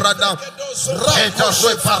 Mashekate Lebrada, Eta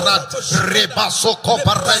Sweparat, Rebaso. In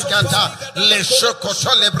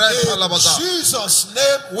Jesus'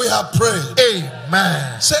 name we have prayed.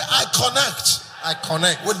 Amen. Say, I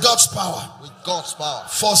connect with God's power. With God's power.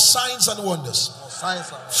 For signs and wonders.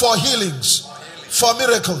 For healings. For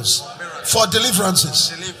miracles. For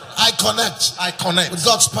deliverances. I connect with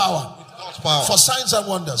God's power. For signs and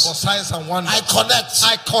wonders. For signs and wonders. I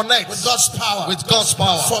connect with God's power. With God's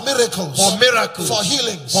power. For miracles. For miracles. For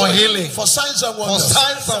healings. For healing. For signs and wonders. For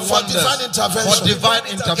signs and wonders. For divine intervention. For divine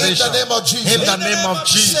intervention. In the name of Jesus. In the name of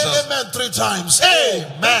Jesus. Say amen 3 times.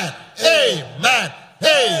 Amen. Amen.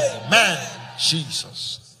 Amen.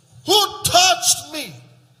 Jesus. Who touched me?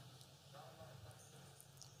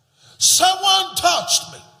 Someone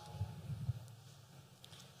touched me.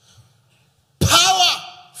 Power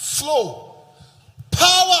flow.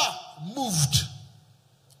 Power moved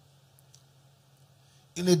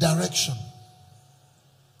in a direction.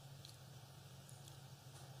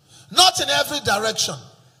 Not in every direction,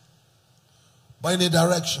 but in a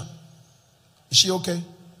direction. Is she okay?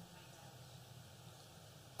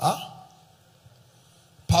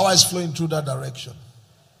 Power is flowing through that direction.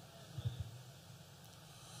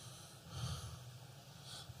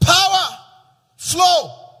 Power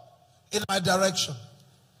flow in my direction.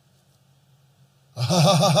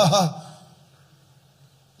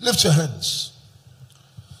 Lift your hands.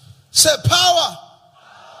 Say, power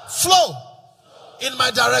flow in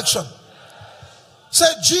my direction. Say,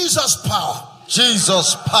 Jesus power.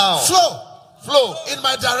 Jesus power. Flow in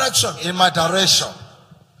my direction. In my direction.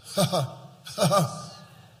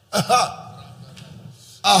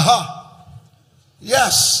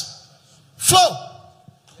 Yes. Flow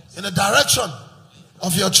in the direction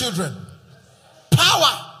of your children.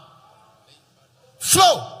 Power.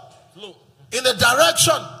 Flow in the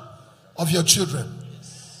direction of your children.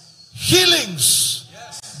 Healings,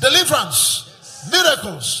 deliverance,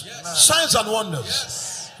 miracles, signs and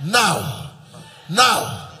wonders. Now,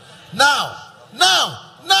 Now.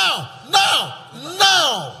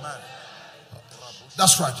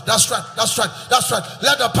 That's right.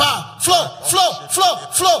 Let the power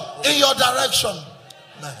flow in your direction.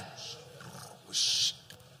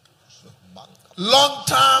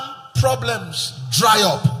 Long-term problems dry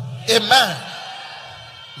up. Amen.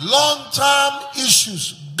 Long-term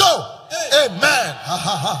issues go. Amen.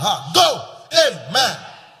 Go. Amen.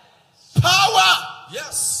 Power.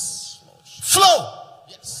 Yes. Flow.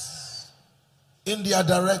 Yes. In their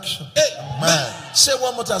direction. Amen. Say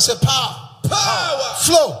one more time. Say power. Power.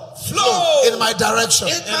 Flow in my direction.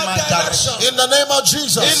 In my direction. In the name of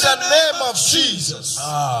Jesus. In the name of Jesus.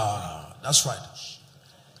 That's right.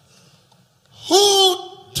 Who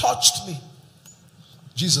touched me?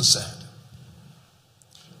 Jesus said.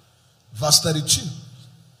 Verse 32.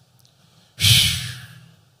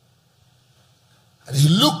 And he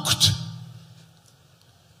looked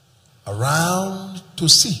around to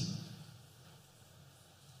see.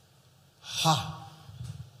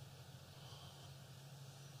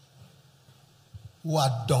 Who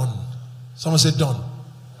had done? Someone say done.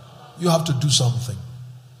 You have to do something.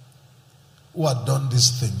 Who had done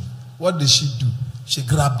this thing? What did she do? She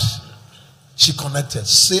grabbed. She connected.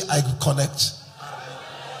 Say, I connect.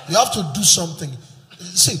 You have to do something.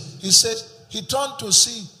 See, he said, he turned to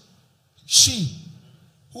see she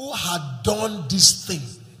who had done this thing.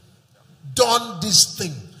 Done this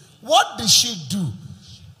thing. What did she do?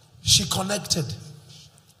 She connected.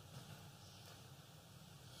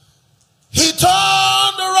 He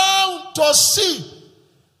turned around to see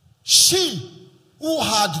she who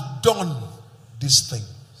had done this thing.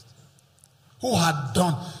 Who had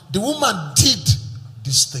done. The woman did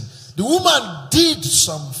this thing. The woman did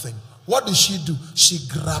something. What did she do? She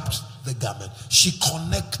grabbed the garment. She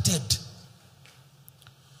connected.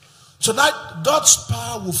 Tonight, God's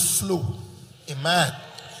power will flow. Amen.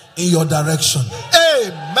 In your direction.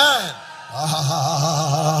 Amen.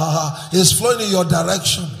 It's flowing in your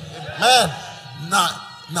direction. Amen.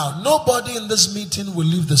 Now, nobody in this meeting will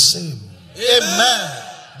live the same. Amen.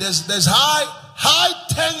 There's high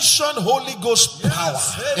tension Holy Ghost power.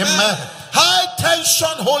 Yes. Amen. High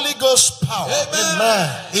tension Holy Ghost power. Amen.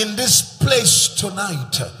 In this place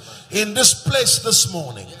tonight. In this place this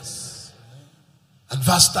morning. And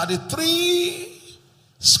verse 33,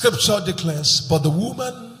 scripture declares, but the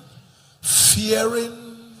woman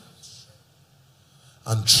fearing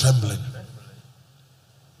and trembling.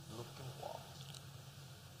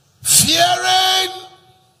 Fearing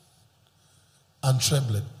and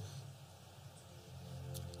trembling.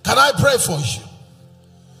 Can I pray for you?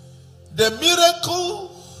 The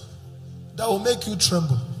miracle that will make you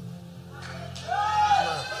tremble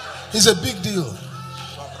is a big deal.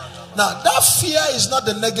 Now, that fear is not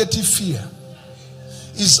the negative fear.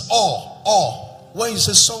 It's awe. Awe. When you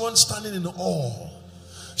say someone standing in awe.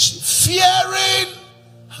 Fearing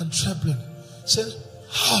and trembling. Say,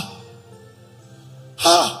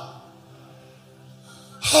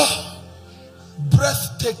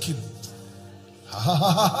 breathtaking.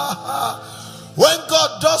 When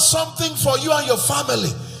God does something for you and your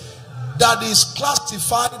family that is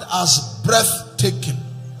classified as breathtaking,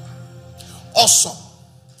 awesome,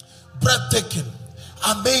 breathtaking,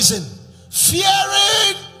 amazing,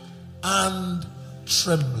 fearing and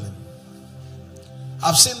trembling.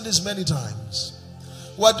 I've seen this many times.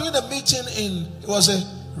 We're doing a meeting it was a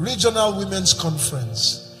regional women's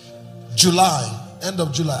conference, July, end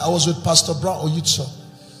of July. I was with Pastor Brown Oyitso.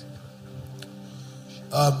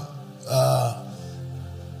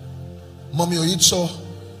 Mommy Oyitso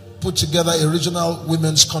put together a regional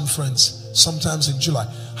women's conference sometimes in July.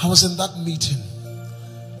 I was in that meeting.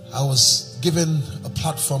 I was given a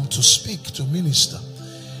platform to speak, to minister.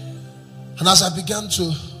 And as I began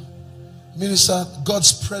to minister,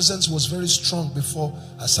 God's presence was very strong before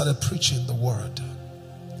I started preaching the word.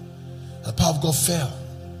 The power of God fell.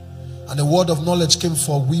 And the word of knowledge came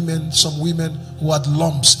for women, some women who had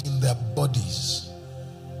lumps in their bodies.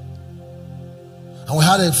 And we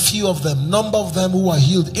had a few of them, number of them who were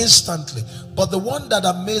healed instantly. But the one that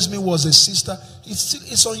amazed me was a sister.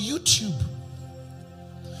 It's on YouTube.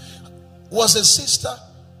 Was a sister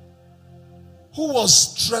who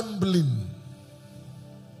was trembling.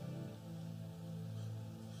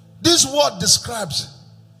 This word describes.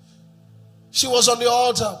 She was on the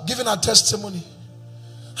altar giving her testimony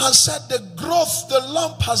and said the growth, the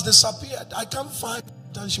lump has disappeared. I can't find it.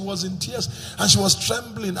 And she was in tears and she was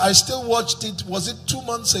trembling. I still watched it. Was it 2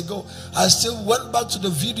 months ago? I still went back to the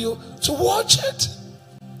video to watch it.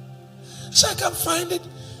 She said, I can't find it.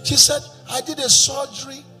 She said, I did a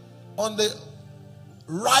surgery on the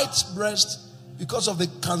right breast because of the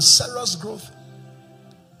cancerous growth.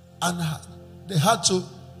 And they had to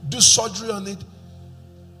do surgery on it.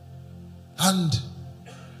 And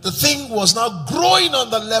the thing was now growing on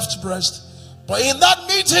the left breast. But in that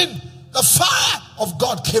meeting, the fire of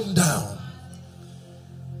God came down.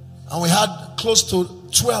 And we had close to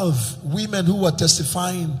 12 women who were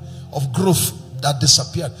testifying of growth that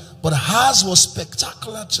disappeared. But hers was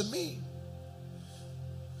spectacular to me.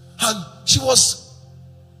 And she was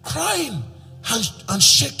crying and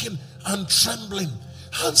shaking and trembling.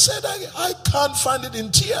 And said, I can't find it,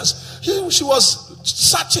 in tears. She was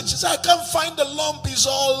searching. She said, I can't find the lump. It's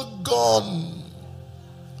all gone.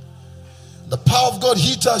 The power of God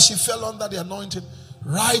hit her. She fell under the anointing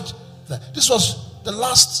right there. This was the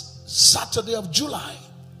last Saturday of July.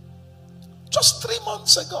 Just 3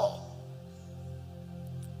 months ago.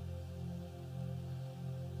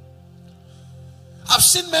 I've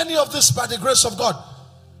seen many of this by the grace of God.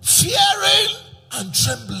 Fearing and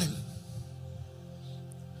trembling.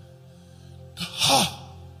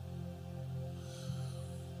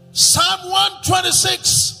 Psalm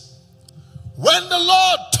 126. When the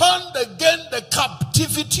Lord turned again the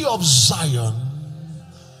captivity of Zion,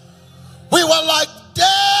 we were like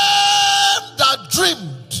them that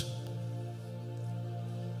dreamed.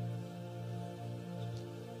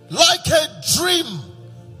 Like a dream,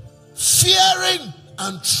 fearing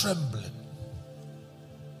and trembling.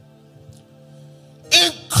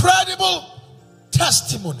 Incredible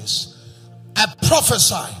testimonies. I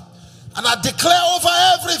prophesy and I declare over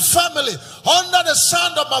every family under the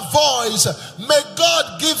sound of my voice, may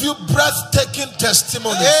God give you breathtaking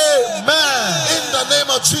testimonies. Amen. In the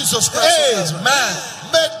name of Jesus Christ. Amen.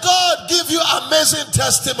 May God give you amazing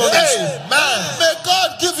testimonies. Amen. May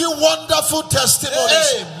God give you wonderful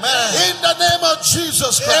testimonies. Amen. In the name of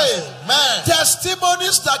Jesus Christ. Amen.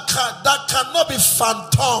 Testimonies that cannot be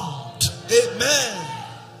phantomed. Amen.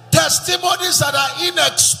 Testimonies that are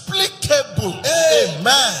inexplicable.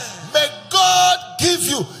 Amen. May God give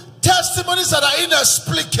you testimonies that are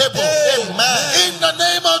inexplicable. Amen. In the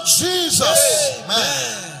name of Jesus.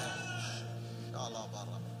 Amen.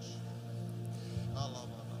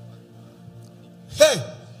 Hey,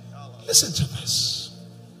 listen to this.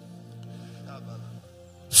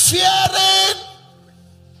 Fearing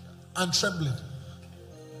and trembling.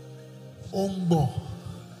 Ombo.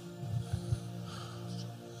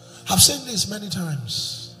 I've seen this many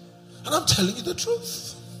times, and I'm telling you the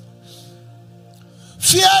truth.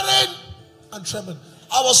 Fearing and trembling.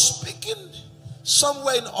 I was speaking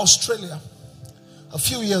somewhere in Australia a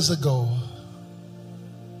few years ago,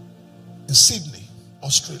 in Sydney,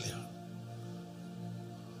 Australia,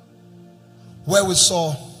 where we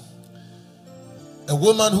saw a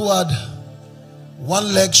woman who had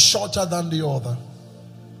one leg shorter than the other.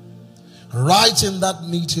 Right in that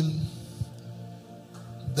meeting,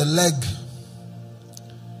 the leg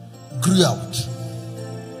grew out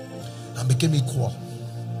and became equal.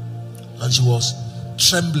 And she was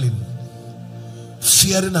trembling,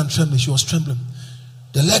 fearing and trembling. She was trembling.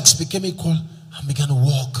 The legs became equal and began to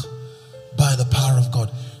walk by the power of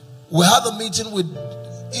God. We had a meeting with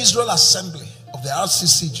Israel Assembly of the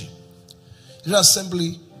RCCG. Israel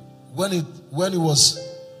Assembly, when it was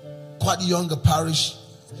quite young, a parish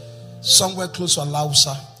somewhere close to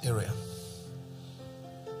Alausa area.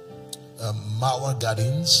 Mawa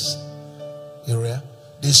Gardens area.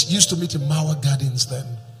 They used to meet in Mawa Gardens then.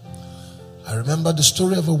 I remember the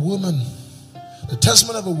story of a woman, the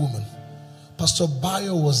testimony of a woman. Pastor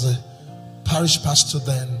Bayo was the parish pastor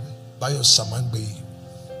then, Bayo Samangbe.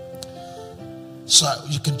 So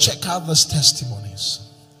you can check out those testimonies.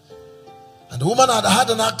 And the woman had had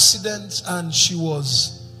an accident and she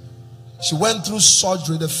went through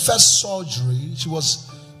surgery. The first surgery, she was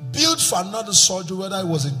billed for another surgery, whether it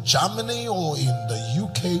was in Germany or in the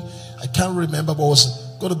UK. I can't remember, but it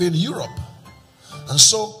was going to be in Europe. And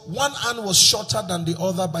so one hand was shorter than the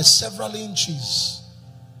other by several inches.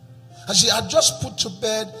 And she had just put to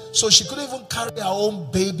bed, so she couldn't even carry her own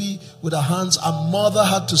baby with her hands. Her mother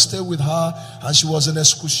had to stay with her, and she was in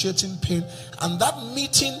excruciating pain. And that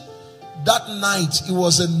meeting, that night, it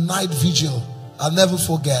was a night vigil. I'll never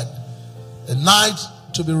forget. A night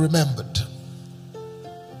to be remembered.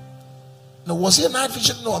 Now, was it a night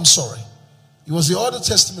vigil? No, I'm sorry. It was the other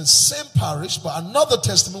testament, same parish, but another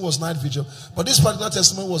testament was night vigil. But this particular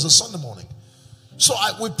testament was a Sunday morning. So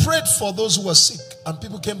we prayed for those who were sick, and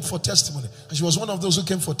people came for testimony. And she was one of those who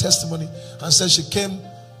came for testimony and said she came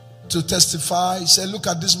to testify. She said, look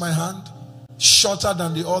at this, my hand, shorter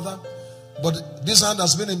than the other. But this hand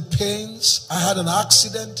has been in pains. I had an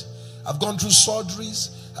accident. I've gone through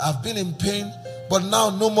surgeries. I've been in pain. But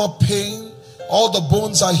now no more pain. All the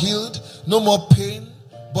bones are healed. No more pain.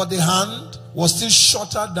 but the hand was still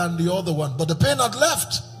shorter than the other one, but the pain had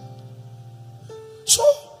left. So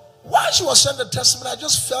while she was sharing the testimony, I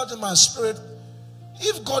just felt in my spirit,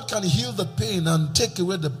 if God can heal the pain and take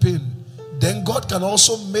away the pain, then God can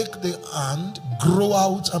also make the hand grow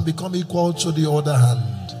out and become equal to the other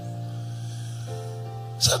hand.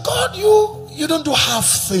 So God, you don't do half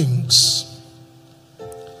things.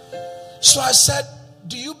 So I said,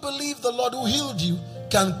 do you believe the Lord who healed you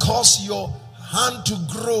can cause your hand to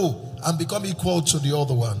grow and become equal to the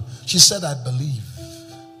other one? She said, I believe.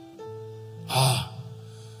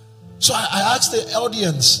 So I asked the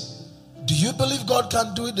audience, do you believe God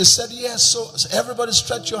can do it? They said yes. So everybody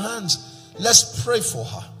stretch your hands. Let's pray for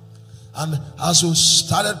her. And as we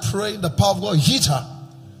started praying, the power of God hit her.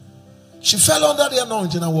 She fell under the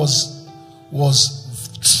anointing and was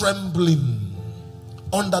trembling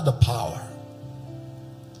under the power.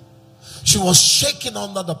 She was shaking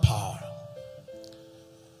under the power.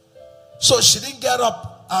 So she didn't get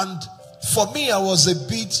up, and for me I was a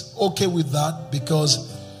bit okay with that,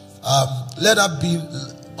 because let her be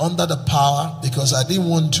under the power, because I didn't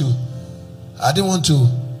want to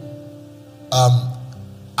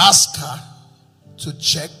ask her to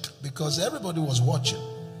check, because everybody was watching.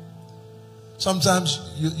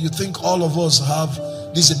 Sometimes you think all of us have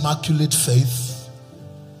this immaculate faith.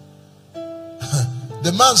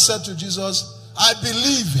 The man said to Jesus, I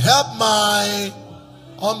believe, help my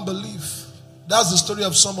unbelief. That's the story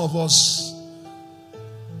of some of us.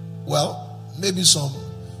 Well, maybe some.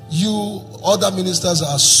 You other ministers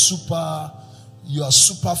are super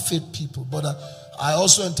faith people, but I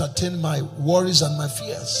also entertain my worries and my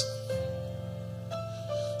fears.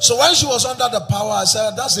 So when she was under the power, I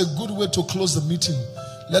said, that's a good way to close the meeting.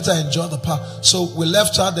 Let her enjoy the power. So we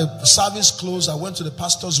left her, the service closed. I went to the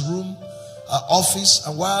pastor's room, office,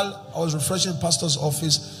 and while I was refreshing the pastor's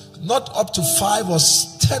office, not up to 5 or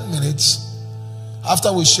 10 minutes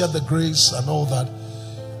after we shared the grace and all that,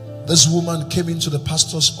 this woman came into the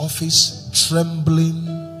pastor's office, trembling,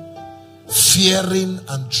 fearing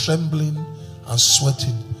and trembling and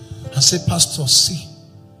sweating, and said, Pastor, see,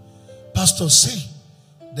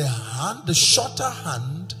 the shorter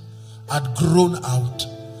hand had grown out,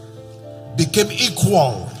 became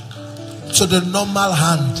equal to the normal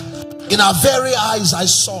hand. In our very eyes, I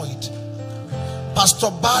saw it.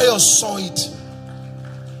 Pastor Bayo saw it.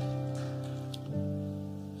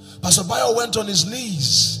 Pastor Bayo went on his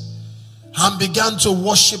knees and began to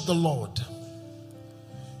worship the Lord.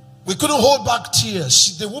 We couldn't hold back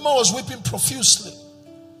tears. The woman was weeping profusely.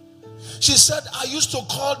 She said, I used to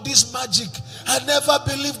call this magic. I never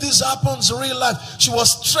believed this happens in real life. She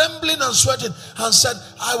was trembling and sweating and said,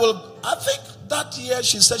 I think that year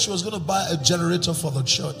she said she was going to buy a generator for the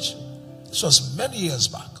church. This was many years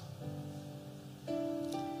back.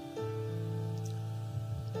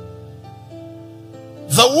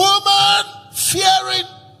 The woman fearing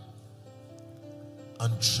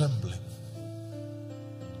and trembling,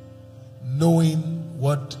 knowing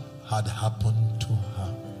what had happened to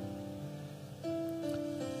her,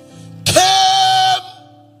 came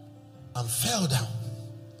and fell down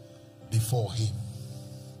before him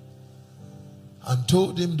and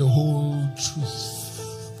told him the whole truth.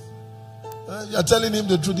 You're telling him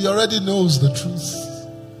the truth. He already knows the truth.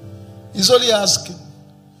 He's only asking,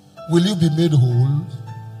 will you be made whole?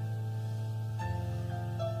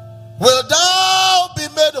 Will thou be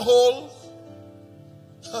made whole?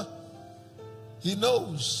 He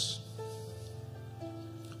knows.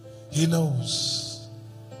 He knows.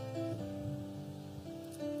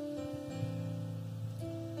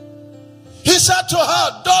 He said to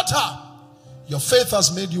her, daughter, your faith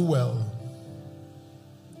has made you well.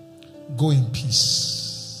 Go in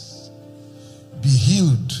peace. Be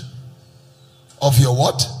healed of your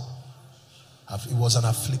what? It was an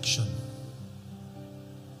affliction.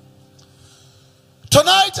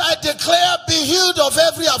 Tonight I declare, be healed of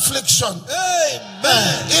every affliction.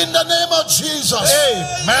 Amen. In the name of Jesus.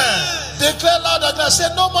 Amen. Declare loud and clear. Say,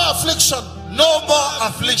 no more affliction. No more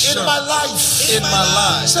affliction In my life. in my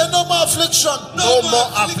life. Say, no more affliction. No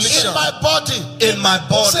more affliction In my body. in my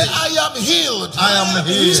body. Say, I am healed. I am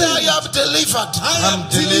healed. Say, I am delivered. I am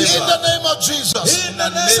delivered. In the name of Jesus. In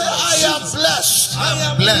the name Say, of I am Jesus. blessed. I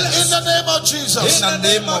am blessed. In the name of Jesus. In the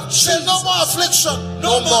name of Say, no Jesus. more affliction.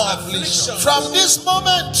 No more affliction. From this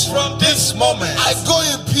moment, From this moment, I go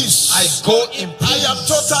in peace. I go in I peace. am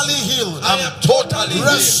totally healed. I'm totally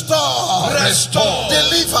healed. Restore. Restore.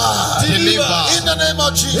 Deliver. Deliver. In the name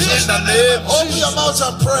of Jesus. In the name of Open your mouth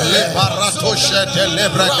and pray.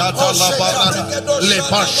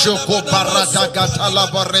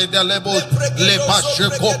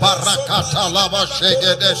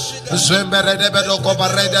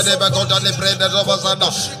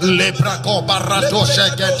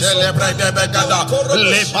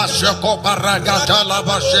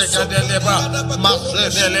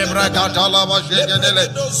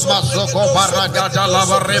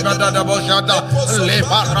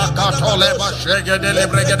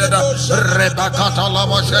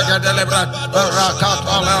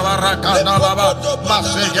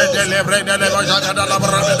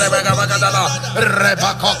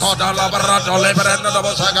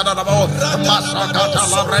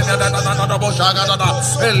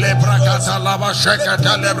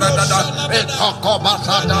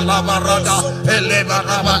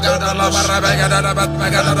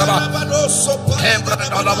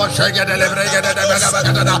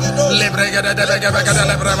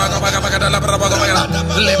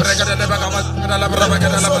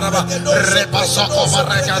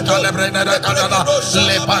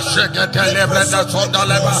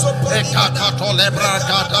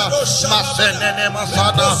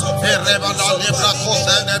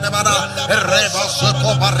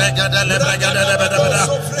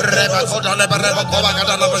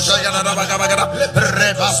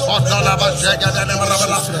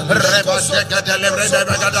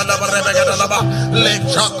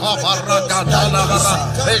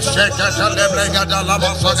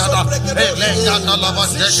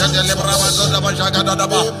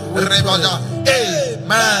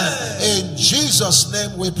 Amen. In Jesus'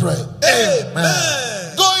 name we pray.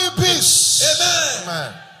 Amen. Go in peace.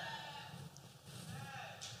 Amen.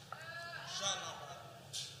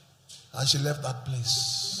 And she left that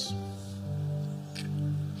place.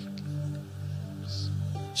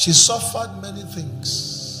 She suffered many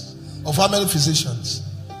things. Of how many physicians?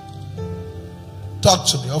 Talk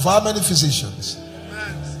to me. Of how many physicians?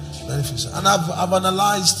 Many physicians. And I've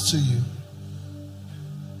analyzed to you.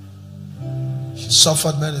 She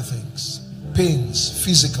suffered many things. Pains,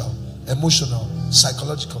 physical, emotional,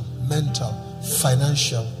 psychological, mental,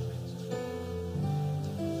 financial.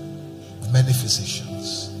 Many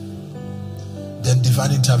physicians. Then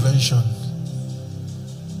divine intervention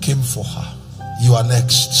came for her. You are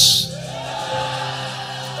next.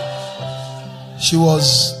 She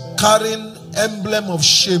was carrying emblem of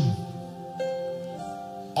shame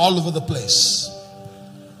all over the place.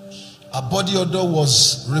 Her body odor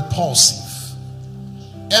was repulsive.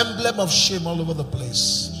 Emblem of shame all over the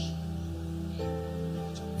place.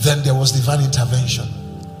 Then there was divine intervention.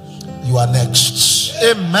 You are next.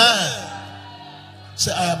 Amen.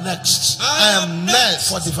 Say, I am next. I am next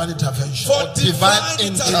for divine intervention. For divine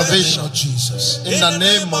intervention of Jesus. In the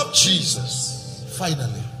name of Jesus.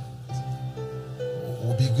 Finally,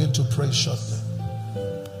 we'll begin to pray shortly.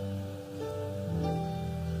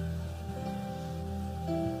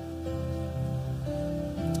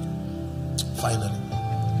 Finally.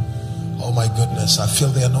 Oh my goodness, I feel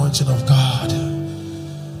the anointing of God.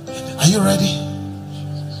 Are you ready?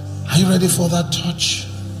 Are you ready for that touch?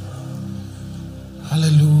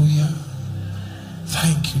 Hallelujah.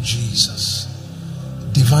 Thank you, Jesus.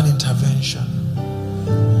 Divine intervention.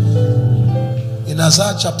 In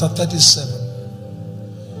Isaiah chapter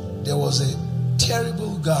 37, there was a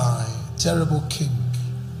terrible guy, terrible king.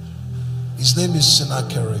 His name is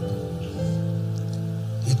Sennacherib.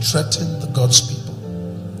 He threatened the God's people.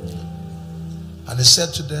 And he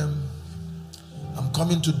said to them, I'm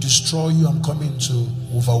coming to destroy you. I'm coming to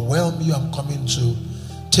overwhelm you. I'm coming to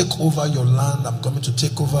take over your land. I'm coming to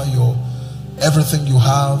take over your everything you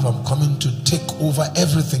have. I'm coming to take over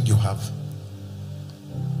everything you have.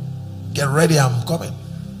 Get ready, I'm coming.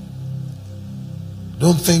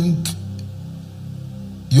 Don't think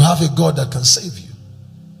you have a God that can save you.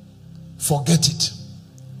 Forget it.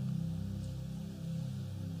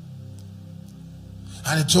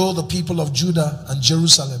 And he told the people of Judah and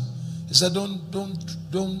Jerusalem, he said, don't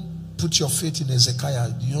put your faith in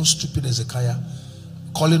Hezekiah. You know, stupid Hezekiah,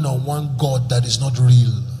 calling on one God that is not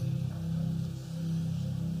real.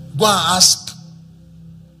 Go and ask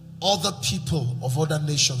other people of other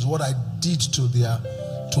nations what I did to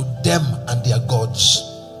them and their gods.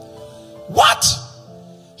 What?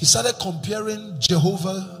 He started comparing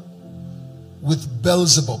Jehovah with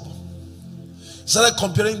Beelzebub. He started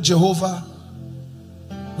comparing Jehovah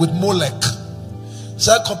with Molech. He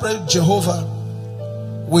started comparing Jehovah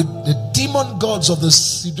with the demon gods of the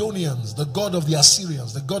Sidonians, the god of the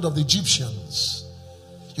Assyrians, the god of the Egyptians.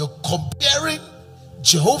 You're comparing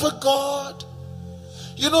Jehovah God.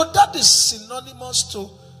 You know, that is synonymous to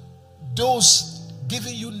those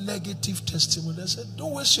giving you negative testimony, they said,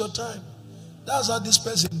 don't waste your time. That's how this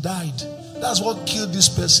person died. That's what killed this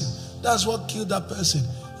person. That's what killed that person.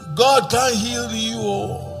 God can't heal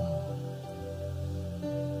you.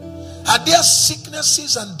 Are there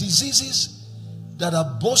sicknesses and diseases that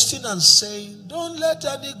are boasting and saying, don't let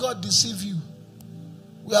any God deceive you?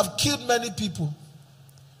 We have killed many people.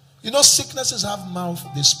 You know, sicknesses have mouth,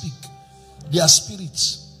 they speak. They are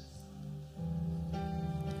spirits.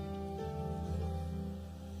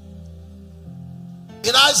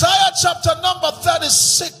 In Isaiah chapter number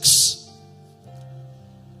 36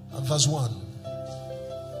 and verse 1.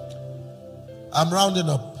 I'm rounding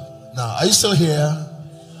up now. Are you still here?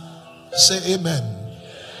 Say amen.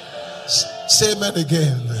 Say amen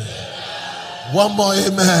again. One more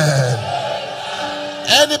amen.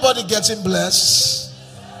 Anybody getting blessed?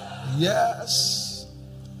 Yes.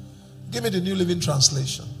 Give me the New Living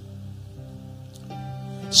Translation.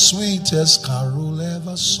 Sweetest carol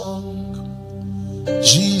ever sung,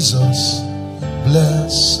 Jesus,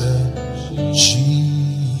 blessed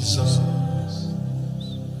Jesus.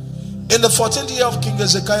 In the 14th year of King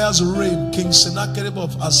Hezekiah's reign, King Sennacherib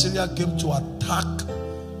of Assyria came to attack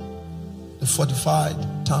the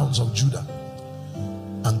fortified towns of Judah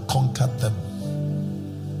and conquered them.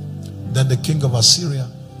 Then the king of Assyria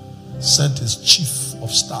sent his chief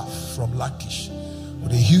of staff from Lachish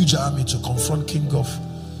with a huge army to confront King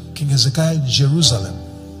Hezekiah in Jerusalem.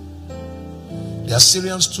 The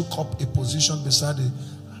Assyrians took up a position beside the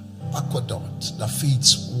aqueduct that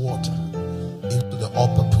feeds water into the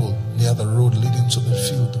upper pool near the road leading to the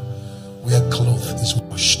field where cloth is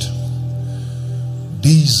washed.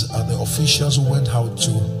 These are the officials who went out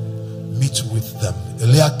to meet with them: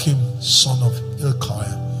 Eliakim, son of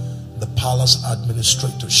Hilkiah, the palace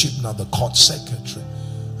administrator; Shibna, the court secretary;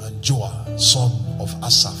 and Joah, son of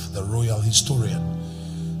Asaph, the royal historian.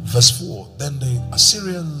 Verse 4. Then the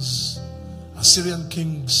Assyrian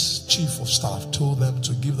king's chief of staff told them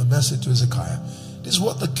to give the message to Hezekiah. This is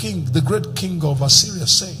what the king, the great king of Assyria,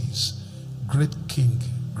 says. Great king,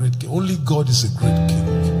 great king. Only God is a great king.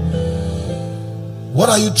 What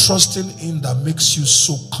are you trusting in that makes you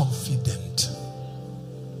so confident?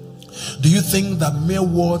 Do you think that mere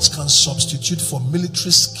words can substitute for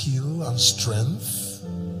military skill and strength?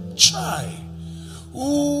 Chai.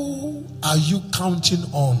 Who are you counting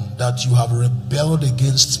on that you have rebelled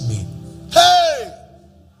against me? Hey!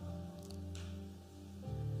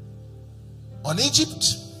 On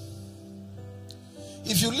Egypt,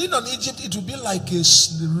 if you lean on Egypt, it will be like a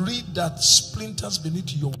reed that splinters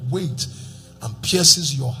beneath your weight and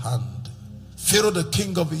pierces your hand. Pharaoh, the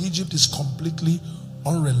king of Egypt, is completely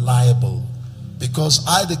unreliable, because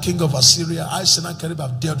I, the king of Assyria, I, Sennacherib,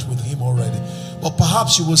 have dealt with him already. But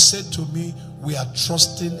perhaps you will say to me, we are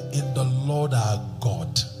trusting in the Lord our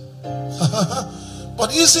God.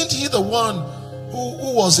 But isn't he the one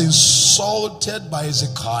who was insulted by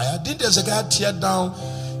Hezekiah? Didn't Hezekiah tear down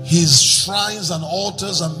his shrines and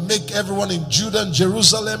altars and make everyone in Judah and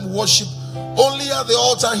Jerusalem worship only at the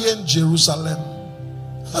altar here in Jerusalem?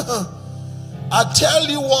 I tell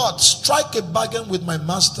you what, strike a bargain with my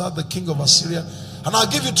master, the king of Assyria, and I'll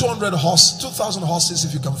give you 2,000 horses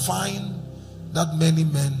if you can find that many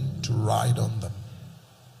men to ride on them.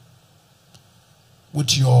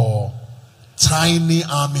 With your tiny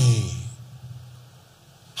army,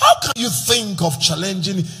 how can you think of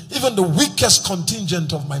challenging even the weakest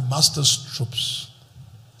contingent of my master's troops?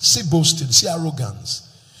 See boasting, see arrogance.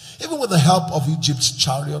 Even with the help of Egypt's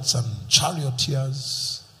chariots and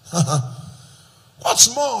charioteers.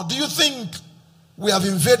 What's more, do you think we have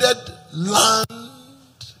invaded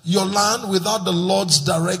your land without the Lord's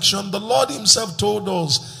direction? The Lord himself told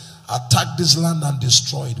us, attack this land and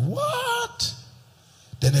destroy it. What?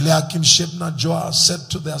 Then Eliakim, Shebna, Joah said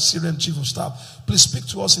to the Assyrian chief of staff, please speak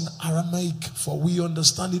to us in Aramaic, for we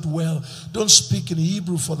understand it well. Don't speak in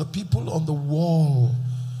Hebrew, for the people on the wall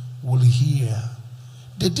will hear.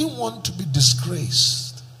 They didn't want to be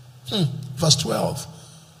disgraced. Verse 12.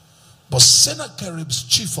 But Sennacherib's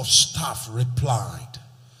chief of staff replied,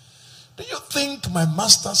 do you think my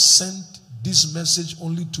master sent this message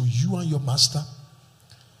only to you and your master?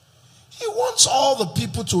 He wants all the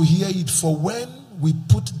people to hear it, for when we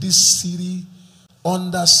put this city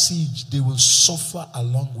under siege, they will suffer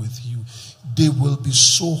along with you. They will be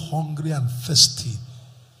so hungry and thirsty,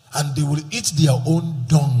 and they will eat their own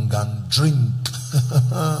dung and drink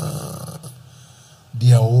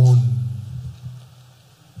their own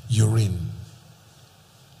urine.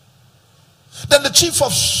 Then the chief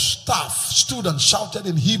of staff stood and shouted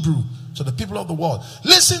in Hebrew to the people of the world,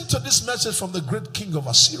 listen to this message from the great king of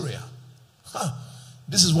Assyria.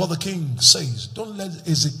 This is what the king says. Don't let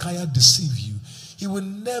Hezekiah deceive you. He will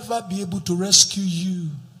never be able to rescue you.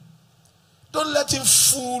 Don't let him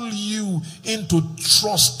fool you into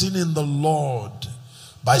trusting in the Lord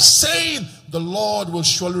by saying the Lord will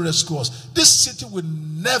surely rescue us. This city will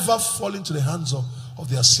never fall into the hands of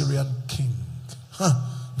the Assyrian king.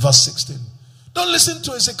 Verse 16. Don't listen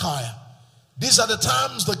to Hezekiah. These are the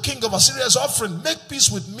times the king of Assyria is offering. Make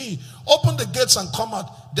peace with me. Open the gates and come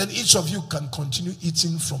out. Then each of you can continue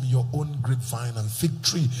eating from your own grapevine and fig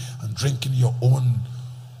tree and drinking your own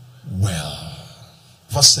well.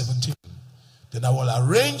 Verse 17. Then I will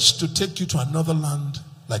arrange to take you to another land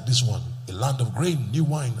like this one. A land of grain, new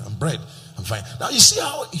wine and bread and vine. Now you see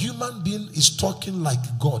how a human being is talking like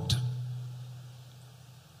God.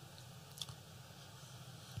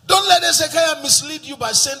 Don't let Hezekiah mislead you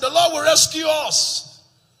by saying the Lord will rescue us.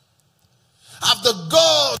 Have the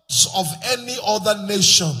gods of any other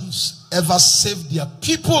nations ever saved their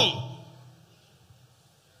people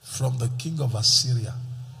from the king of Assyria?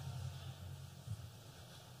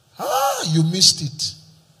 You missed it.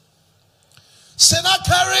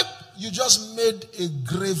 Sennacherib, you just made a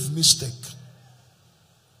grave mistake.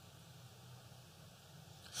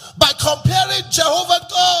 By comparing Jehovah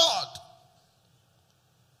God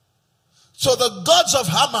to the gods of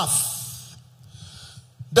Hamath,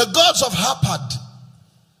 the gods of Harpad,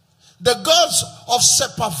 the gods of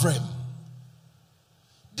Sepharvaim.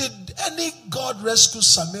 Did any God rescue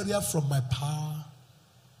Samaria from my power?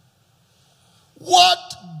 What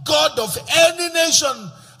God of any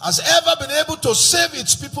nation has ever been able to save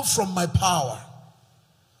its people from my power?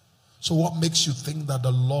 So what makes you think that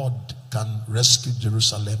the Lord can rescue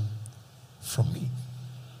Jerusalem from me?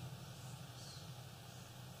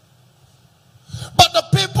 But the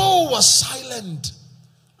people were silent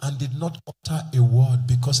and did not utter a word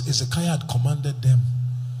because Hezekiah had commanded them.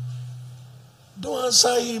 Don't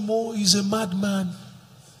answer him, oh, he's a madman.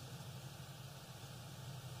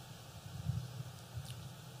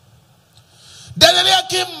 Then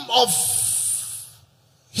Eliakim of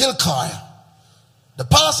Hilkiah, the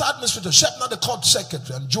palace administrator, Shebna the court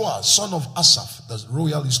secretary, and Joah, son of Asaph, the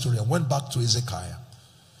royal historian, went back to Hezekiah.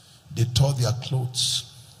 They tore their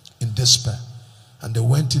clothes in despair. And they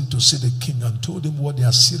went in to see the king and told him what the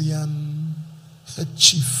Assyrian head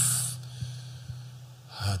chief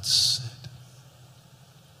had said.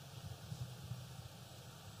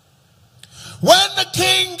 When the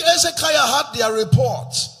king Hezekiah had their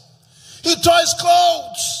report, he tore his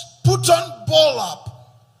clothes, put on burlap,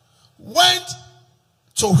 went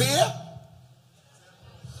to where?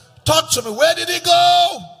 Talk to me. Where did he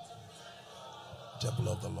go? Temple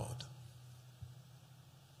of the Lord.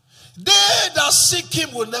 They that seek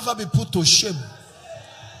him will never be put to shame.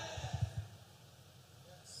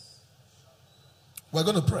 We're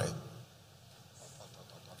going to pray.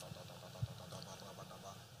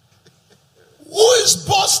 Who is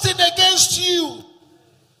boasting against you?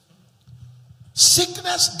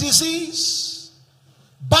 Sickness, disease,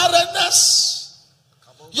 barrenness,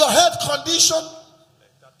 your health condition.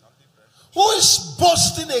 Who is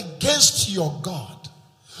boasting against your God?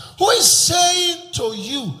 Who is saying to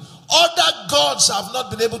you, other gods have not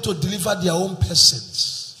been able to deliver their own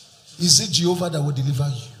persons? Is it Jehovah that will deliver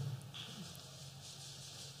you?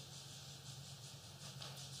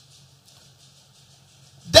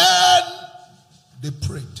 Then they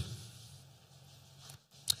prayed.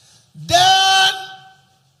 Then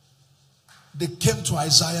they came to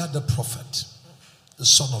Isaiah the prophet, the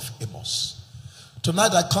son of Amos.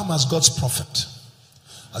 Tonight I come as God's prophet,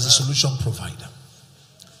 as a solution provider.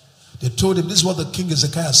 They told him, this is what the king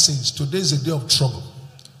Hezekiah says. Today is a day of trouble,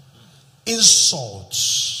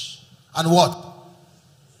 insults, and what?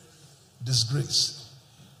 Disgrace.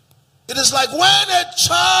 It is like when a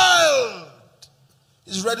child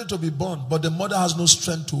is ready to be born, but the mother has no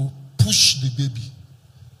strength to push the baby.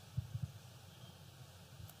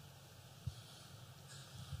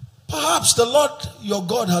 Perhaps the Lord your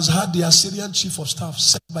God has had the Assyrian chief of staff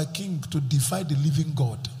sent by king to defy the living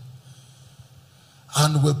God,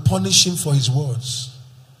 and will punish him for his words.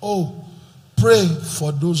 Oh, pray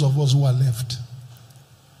for those of us who are left.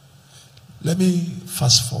 Let me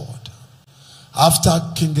fast forward. After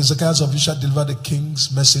King Hezekiah's official delivered the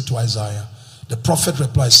king's message to Isaiah, the prophet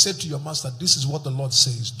replied, say to your master, this is what the Lord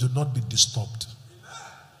says, do not be disturbed.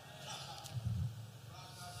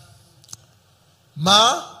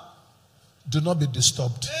 Ma, do not be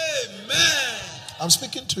disturbed. Amen. I'm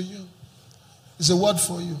speaking to you. It's a word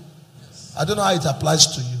for you. I don't know how it applies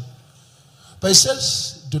to you. But it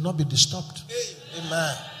says, do not be disturbed.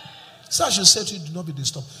 Amen. So I should say to you, do not be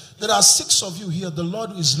disturbed. There are 6 of you here. The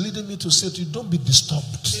Lord is leading me to say to you, don't be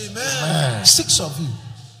disturbed. Amen. 6 of you.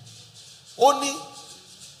 Only,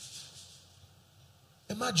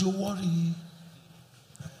 imagine worry.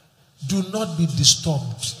 Do not be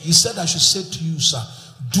disturbed. He said I should say to you, sir,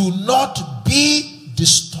 do not be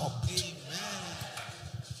disturbed.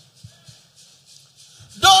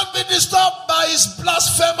 Don't be disturbed by his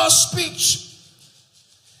blasphemous speech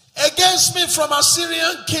against me from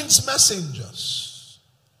Assyrian king's messengers.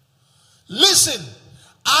 Listen,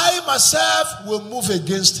 I myself will move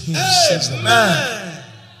against him. Amen.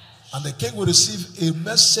 And the king will receive a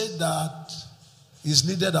message that is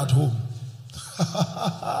needed at home.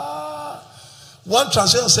 One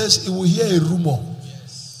translation says he will hear a rumor.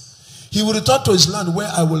 Yes. He will return to his land where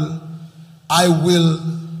I will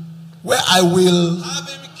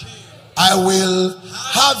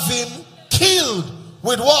have him killed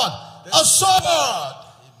with what? A sword.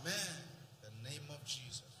 Amen. In the name of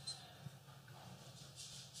Jesus.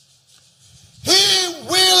 He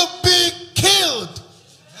will be killed.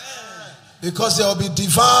 Because there will be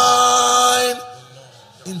divine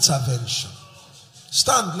intervention.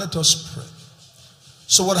 Stand, let us pray.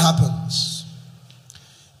 So what happens?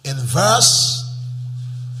 In verse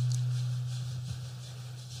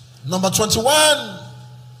number 21.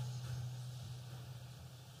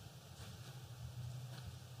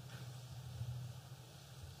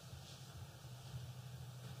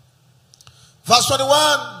 Verse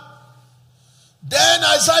 21. Then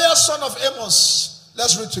Isaiah son of Amos.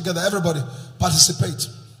 Let's read together. Everybody participate.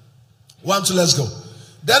 1, 2, let's go.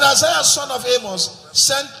 Then Isaiah son of Amos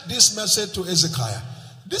sent this message to Hezekiah.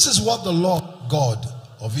 This is what the Lord God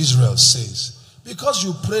of Israel says. Because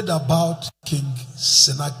you prayed about King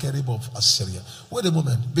Sennacherib of Assyria. Wait a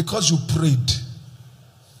moment. Because you prayed.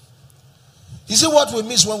 Is it what we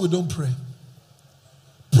miss when we don't pray?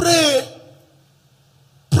 Pray.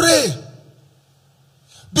 Pray.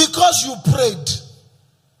 Because you prayed.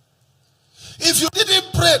 If you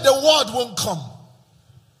didn't pray, the word won't come.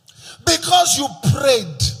 Because you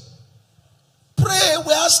prayed. Pray.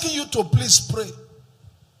 We're asking you to please pray.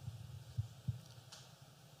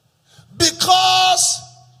 Because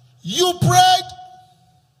you prayed.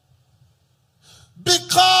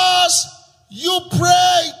 Because you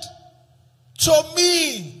prayed to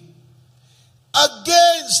me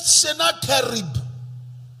against Sennacherib,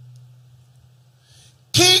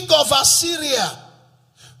 king of Assyria.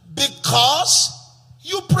 Because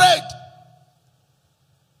you prayed.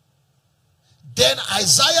 Then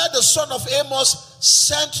Isaiah the son of Amos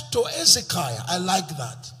sent to Hezekiah. I like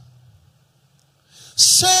that.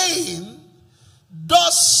 Saying,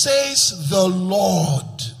 thus says the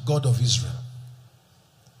Lord God of Israel.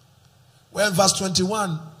 We're in verse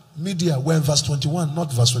 21. Media, we're in verse 21,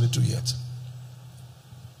 not verse 22 yet.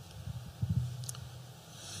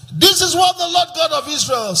 This is what the Lord God of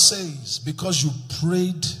Israel says. Because you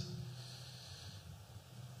prayed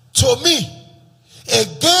to me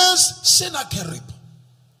against Sennacherib.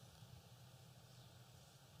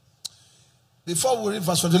 Before we read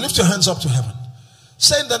verse 20, lift your hands up to heaven.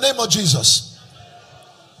 Say in the name of Jesus.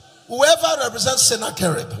 Whoever represents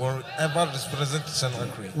Sennacherib. Whoever represents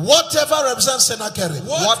Sennacherib. Whatever represents Sennacherib.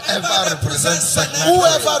 Whatever represents Sennacherib.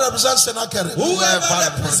 Whoever represents Sennacherib. Whoever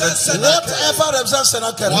represents Sennacherib. Whatever represents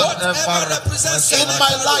Sennacherib. Whatever represents in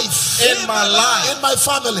my life. In my life. In my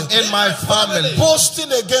family. In my family. Boasting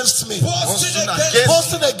against me.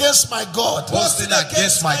 Boasting against my God. Boasting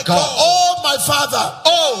against my God. Oh my Father.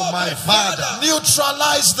 Oh my Father.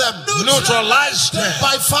 Neutralize them. Neutralize them.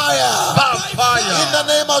 By fire. By fire. In the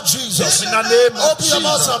name of Jesus. In the name of Open your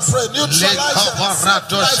mouth and pray. Neutralize them. By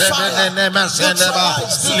fire.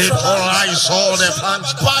 Neutralize all the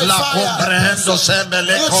plans. La comprehendo sembe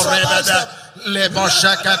le correda. Le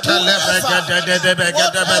boshakata le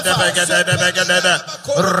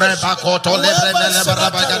rebakoto le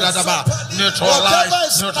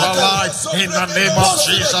neutralize in the name of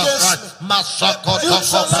Jesus Christ. Masakoto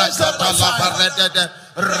brakata la barede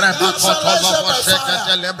rebakoto lo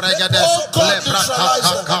boshakata le bregede le brakaka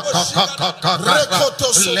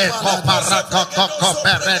le koparaka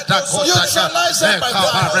kopereta kotaka le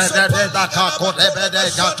koparede da kakotebede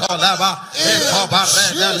gatolaba le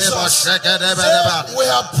koparede le boshakede. We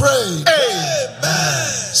are praying. Amen.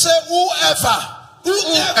 Say whoever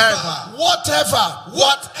whatever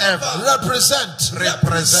represent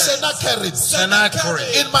Sennacherib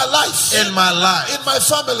in my life, in my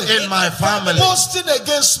family, boasting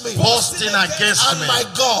against me, and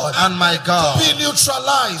my God, be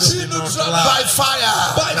neutralized by fire,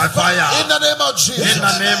 in the name of Jesus.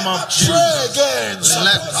 Pray again.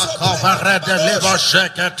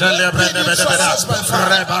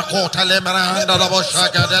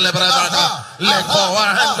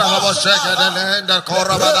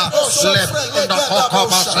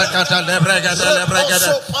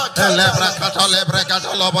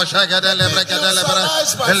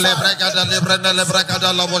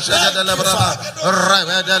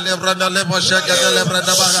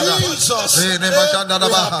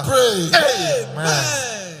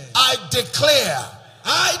 I declare,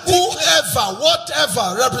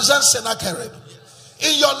 whatever represents Sennacherib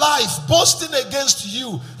in your life, boasting against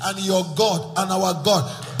you and your God and our God,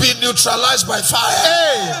 be neutralized by fire.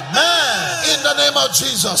 Amen. In the name of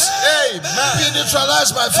Jesus. Amen. Be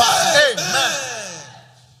neutralized by fire. Amen.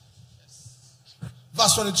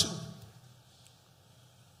 Verse 22.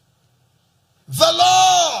 The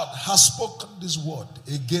Lord has spoken this word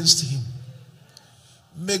against him.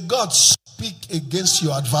 May God speak against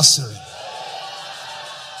your adversary.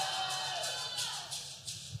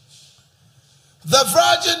 The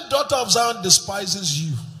virgin daughter of Zion despises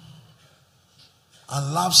you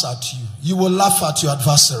and laughs at you. You will laugh at your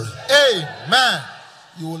adversary. Amen.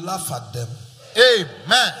 You will laugh at them.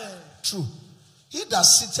 Amen. True. He that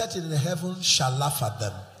sitteth in the heaven shall laugh at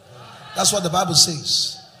them. That's what the Bible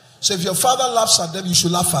says. So if your father laughs at them, you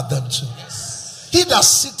should laugh at them too. Yes. He that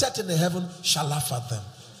sitteth in the heaven shall laugh at them.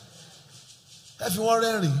 If you want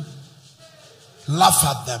any, laugh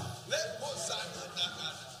at them.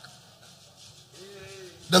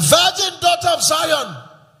 The virgin daughter of Zion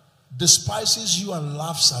despises you and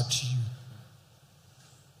laughs at you.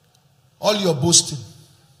 All your boasting.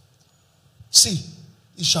 See,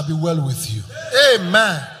 it shall be well with you.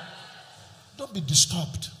 Amen. Don't be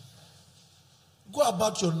disturbed. Go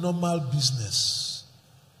about your normal business.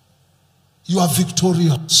 You are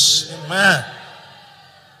victorious. Amen.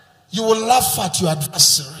 You will laugh at your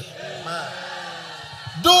adversary. Amen.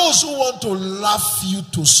 Those who want to laugh you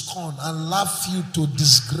to scorn and laugh you to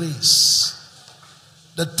disgrace,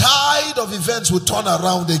 the tide of events will turn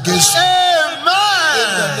around against you. Amen. In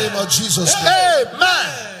the name of Jesus.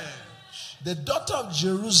 Amen. The daughter of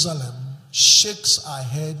Jerusalem shakes her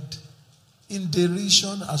head in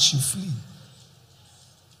derision as she flee.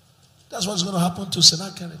 That's what's going to happen to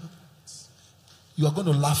Sennacherib. You are going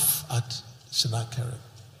to laugh at Sennacherib.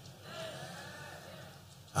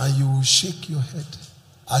 And you will shake your head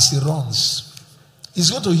as he runs. He's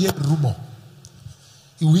going to hear a rumor.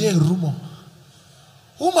 He will hear a rumor.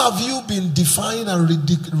 Whom have you been defying and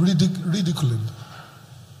ridiculing?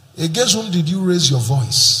 Against whom did you raise your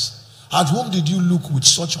voice? At whom did you look with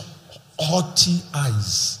such haughty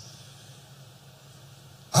eyes?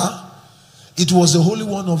 Huh? It was the Holy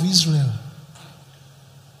One of Israel.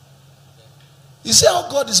 You see how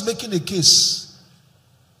God is making a case.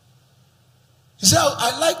 You see how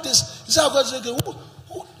I like this. You see how God is making.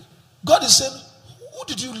 God is saying, who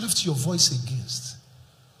did you lift your voice against?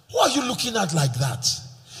 Who are you looking at like that?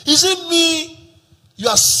 Is it me you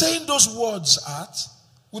are saying those words at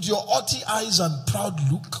with your haughty eyes and proud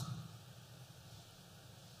look?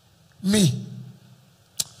 Me.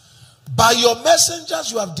 By your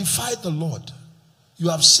messengers you have defied the Lord. You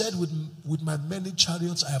have said, with my many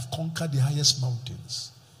chariots I have conquered the highest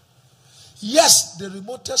mountains. Yes, the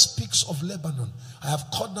remotest peaks of Lebanon. I have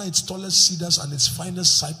cut down its tallest cedars and its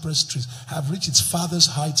finest cypress trees. I have reached its farthest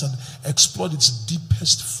heights and explored its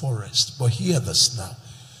deepest forest. But hear this now.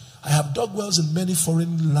 I have dug wells in many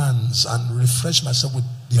foreign lands and refreshed myself with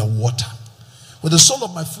their water. With the sole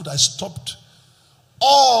of my foot I stopped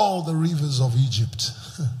all the rivers of Egypt.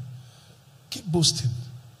 Keep boasting.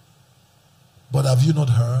 But have you not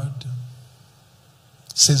heard?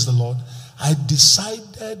 Says the Lord. I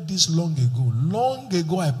decided this long ago. Long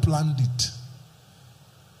ago I planned it.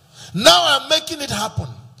 Now I'm making it happen.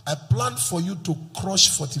 I planned for you to crush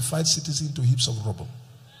fortified cities into heaps of rubble.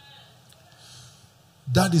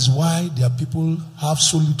 That is why their people have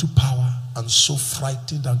so little power and so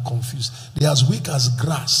frightened and confused. They are as weak as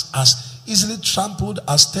grass, as easily trampled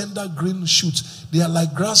as tender green shoots. They are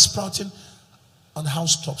like grass sprouting on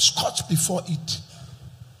housetops. Scorched before it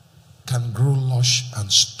can grow lush and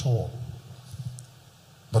tall.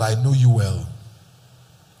 But I know you well.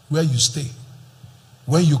 Where you stay.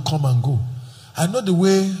 When you come and go. I know the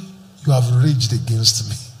way you have raged against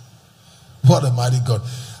me. What a mighty God.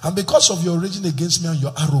 And because of your raging against me and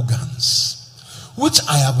your arrogance, which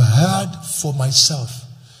I have heard for myself.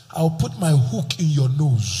 I will put my hook in your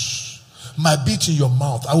nose, my bit in your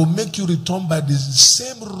mouth. I will make you return by the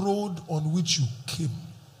same road on which you came.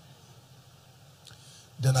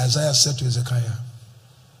 Then Isaiah said to Hezekiah,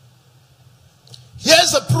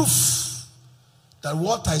 here's the proof that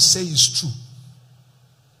what I say is true.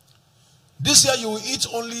 This year you will eat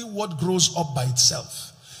only what grows up by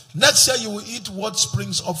itself. Next year you will eat what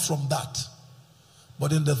springs up from that.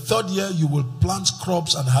 But in the third year you will plant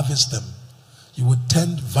crops and harvest them. You will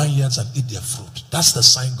tend vineyards and eat their fruit. That's the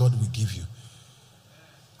sign God will give you.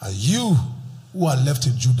 And you who are left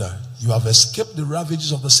in Judah, you have escaped the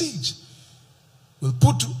ravages of the siege, will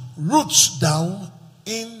put roots down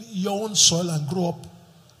in your own soil and grow up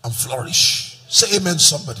and flourish. Say amen,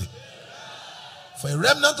 somebody. For a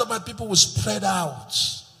remnant of my people will spread out.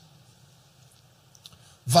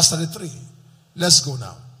 Verse 33. Let's go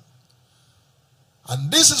now.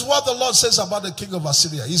 And this is what the Lord says about the king of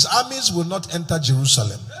Assyria. His armies will not enter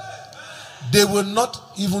Jerusalem. They will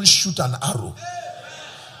not even shoot an arrow.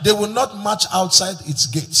 They will not march outside its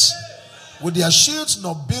gates with their shields,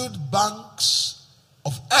 nor build banks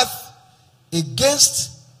of earth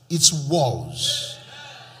against its walls.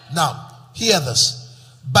 Now, hear this.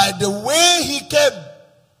 By the way he came,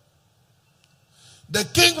 the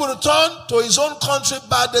king will return to his own country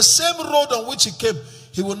by the same road on which he came.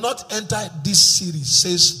 He will not enter this city,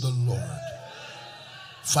 says the Lord.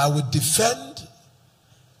 For I will defend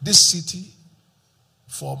this city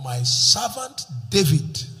for my servant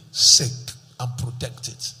David's sake and protect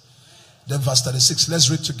it. Then verse 36, let's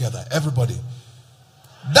read together. Everybody.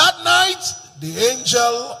 That night, the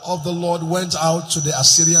angel of the Lord went out to the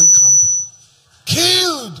Assyrian camp,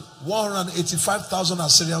 killed 185,000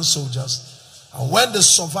 Assyrian soldiers. And when the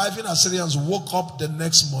surviving Assyrians woke up the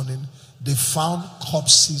next morning, they found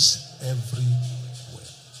corpses everywhere.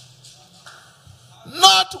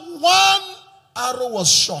 Not one arrow was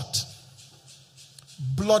shot.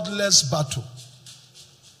 Bloodless battle.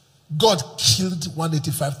 God killed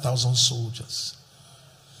 185,000 soldiers.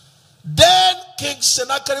 Then King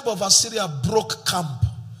Sennacherib of Assyria broke camp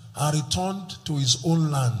and returned to his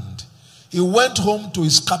own land. He went home to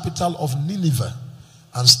his capital of Nineveh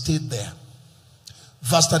and stayed there.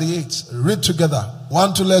 Verse 38. Read together.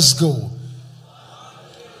 1, 2, let's go.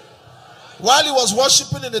 While he was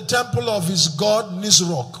worshiping in the temple of his god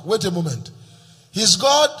Nisroch. Wait a moment. His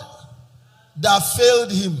god that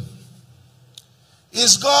failed him.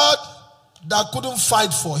 His God that couldn't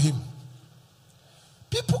fight for him.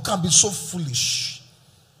 People can be so foolish.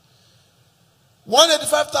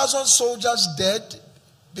 185,000 soldiers dead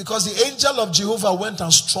because the angel of Jehovah went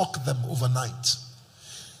and struck them overnight.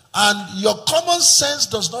 And your common sense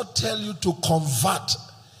does not tell you to convert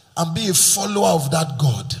and be a follower of that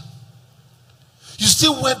God. You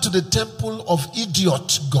still went to the temple of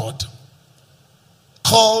idiot God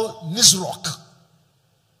called Nisroch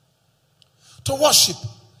to worship.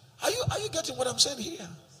 Are you getting what I'm saying here?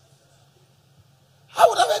 I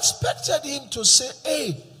would have expected him to say,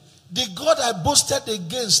 hey, the God I boasted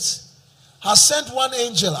against has sent one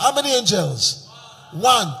angel. How many angels?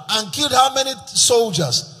 One. And killed how many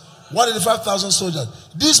soldiers? 185,000 soldiers.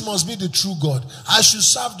 This must be the true God. I should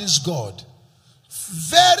serve this God.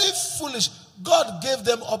 Very foolish. God gave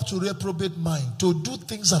them up to reprobate mind, to do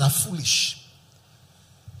things that are foolish.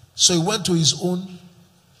 So he went to his own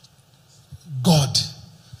God.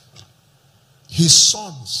 His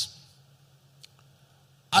sons,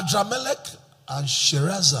 Adramelech and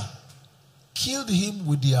Sherezer, killed him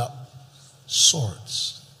with their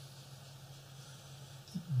swords.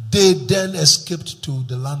 They then escaped to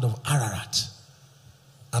the land of Ararat.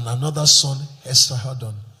 And another son,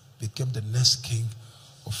 Esarhaddon, became the next king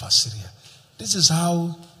of Assyria. This is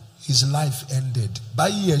how his life ended.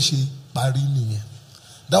 That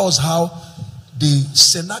was how the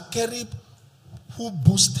Sennacherib, who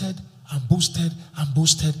boasted and boasted and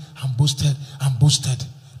boasted and boasted and boasted,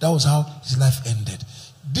 that was how his life ended.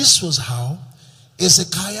 This was how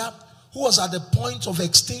Hezekiah, who was at the point of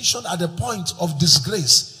extinction, at the point of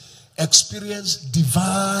disgrace, experienced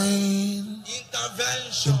divine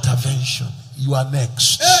intervention. You are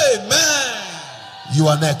next. Amen. You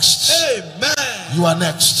are next. Amen. You are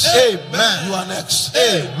next. Amen. You are next.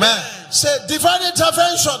 Amen. Say divine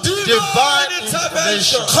intervention. Divine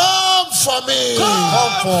intervention. Come for me.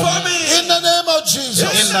 Come for me. In the name of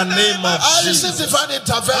Jesus. In the name of I Jesus. receive divine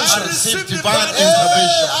intervention. I receive divine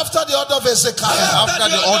intervention. After the order of Hezekiah. After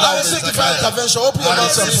the order I of receive divine Hezekiah. intervention. Open your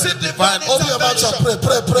mouth and pray. Open your mouth and pray.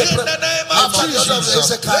 Pray, pray, pray. In the name of of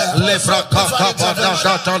Jesus.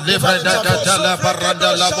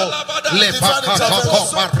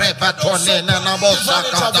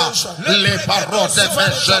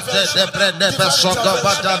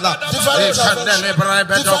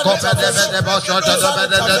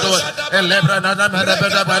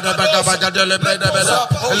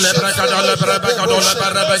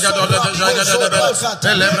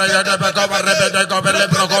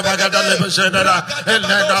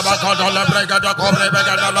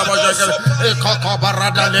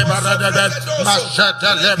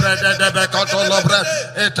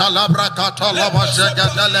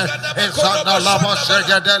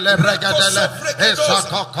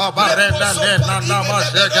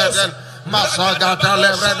 Masagata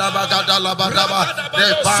lebrena bagada labadaba.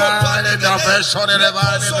 Divine intervention,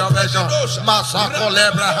 divine intervention. Masako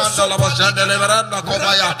lebra handa labashande lebranda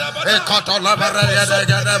kobaya. Ekoto labra yede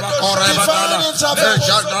gede bakore badala.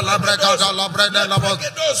 Ejanda labra gada labrena labos.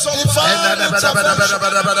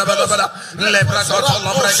 Lebra koto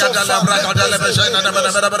labra gada labra gada lebeshena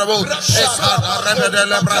lebra bo. Ekada rebede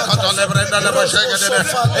lebra koto lebrenda lebeshena.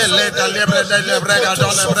 Eleta lebrenda lebra gada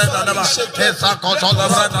lebrenda leba. Esakoto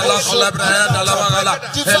lebrenda la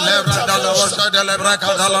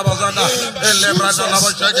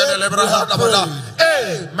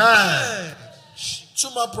Amen. Two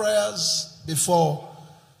more prayers before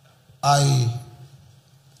I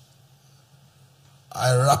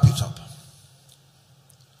wrap it up.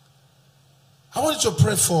 I want you to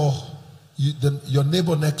pray for your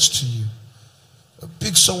neighbor next to you.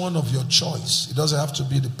 Pick someone of your choice. It doesn't have to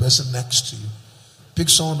be the person next to you. Pick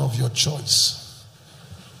someone of your choice.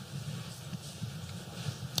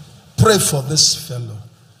 Pray for this fellow,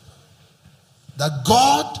 that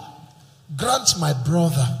God grants my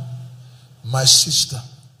brother, my sister,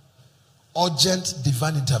 urgent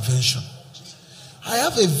divine intervention. I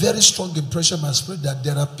have a very strong impression in my spirit that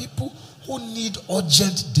there are people who need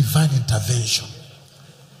urgent divine intervention.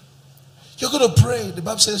 You're going to pray. The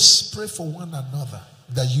Bible says, pray for one another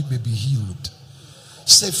that you may be healed.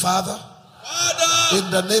 Say, Father, in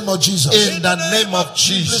the name of Jesus. In the name of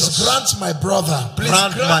Jesus. Please grant my brother.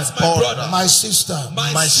 Grant my brother. My sister.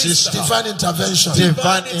 My sister. Divine intervention.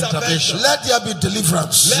 Divine intervention. Let there be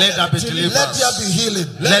deliverance. Let there be deliverance. Let there be healing.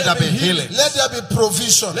 Let there be healing. Let there be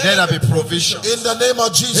provision. Let there be provision. In the name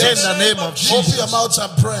of Jesus. In the name of Jesus. Open your mouth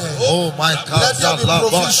and pray. Oh my God. Let there be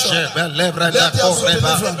provision. Let there be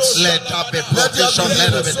deliverance. Let there be provision.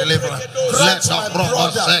 Let there be deliverance. Let the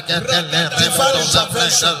brother divine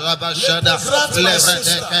intervention.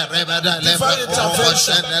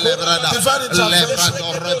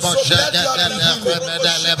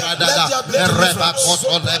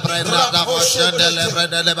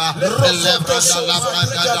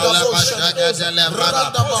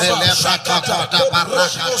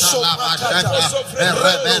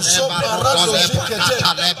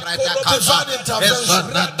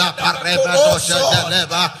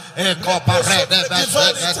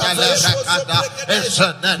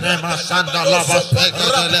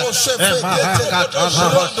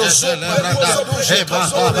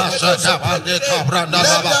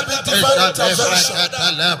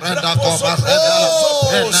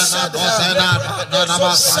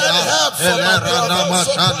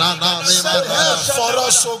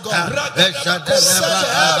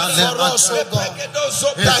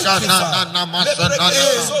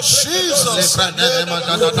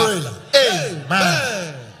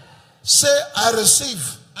 Amen. Say, I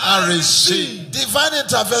receive. I receive divine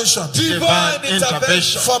intervention. Divine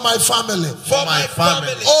intervention for my family. For my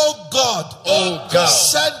family. Oh God. Oh God.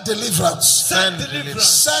 Send deliverance. Send deliverance.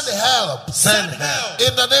 Send help. Send help.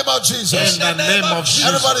 In the name of Jesus. In the name of Jesus.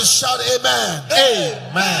 Everybody shout amen.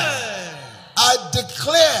 Amen. I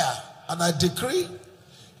declare and I decree,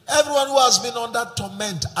 everyone who has been under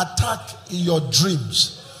torment, attack in your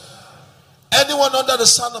dreams. Anyone under the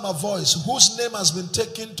sound of my voice whose name has been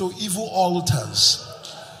taken to evil altars.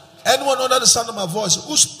 Anyone under the sound of my voice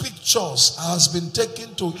whose pictures has been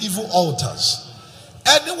taken to evil altars.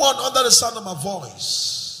 Anyone under the sound of my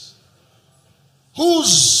voice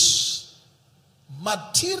whose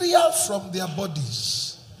material from their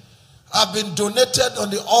bodies have been donated on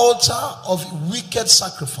the altar of wicked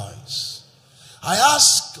sacrifice. I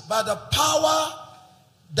ask by the power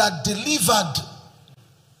that delivered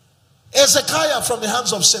Ezekiah from the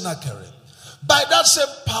hands of Sennacherib, by that same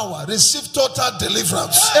power, receive total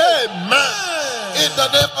deliverance. Amen. In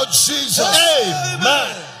the name of Jesus.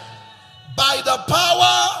 Amen. By the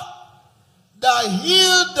power that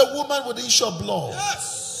healed the woman with the issue of blood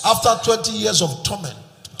after 20 years of torment,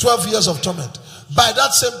 12 years of torment. By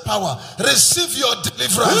that same power, receive your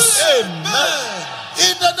deliverance. Amen.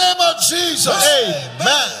 In the name of Jesus.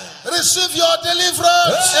 Amen. Receive your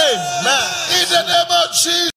deliverance. Amen. In the name of Jesus.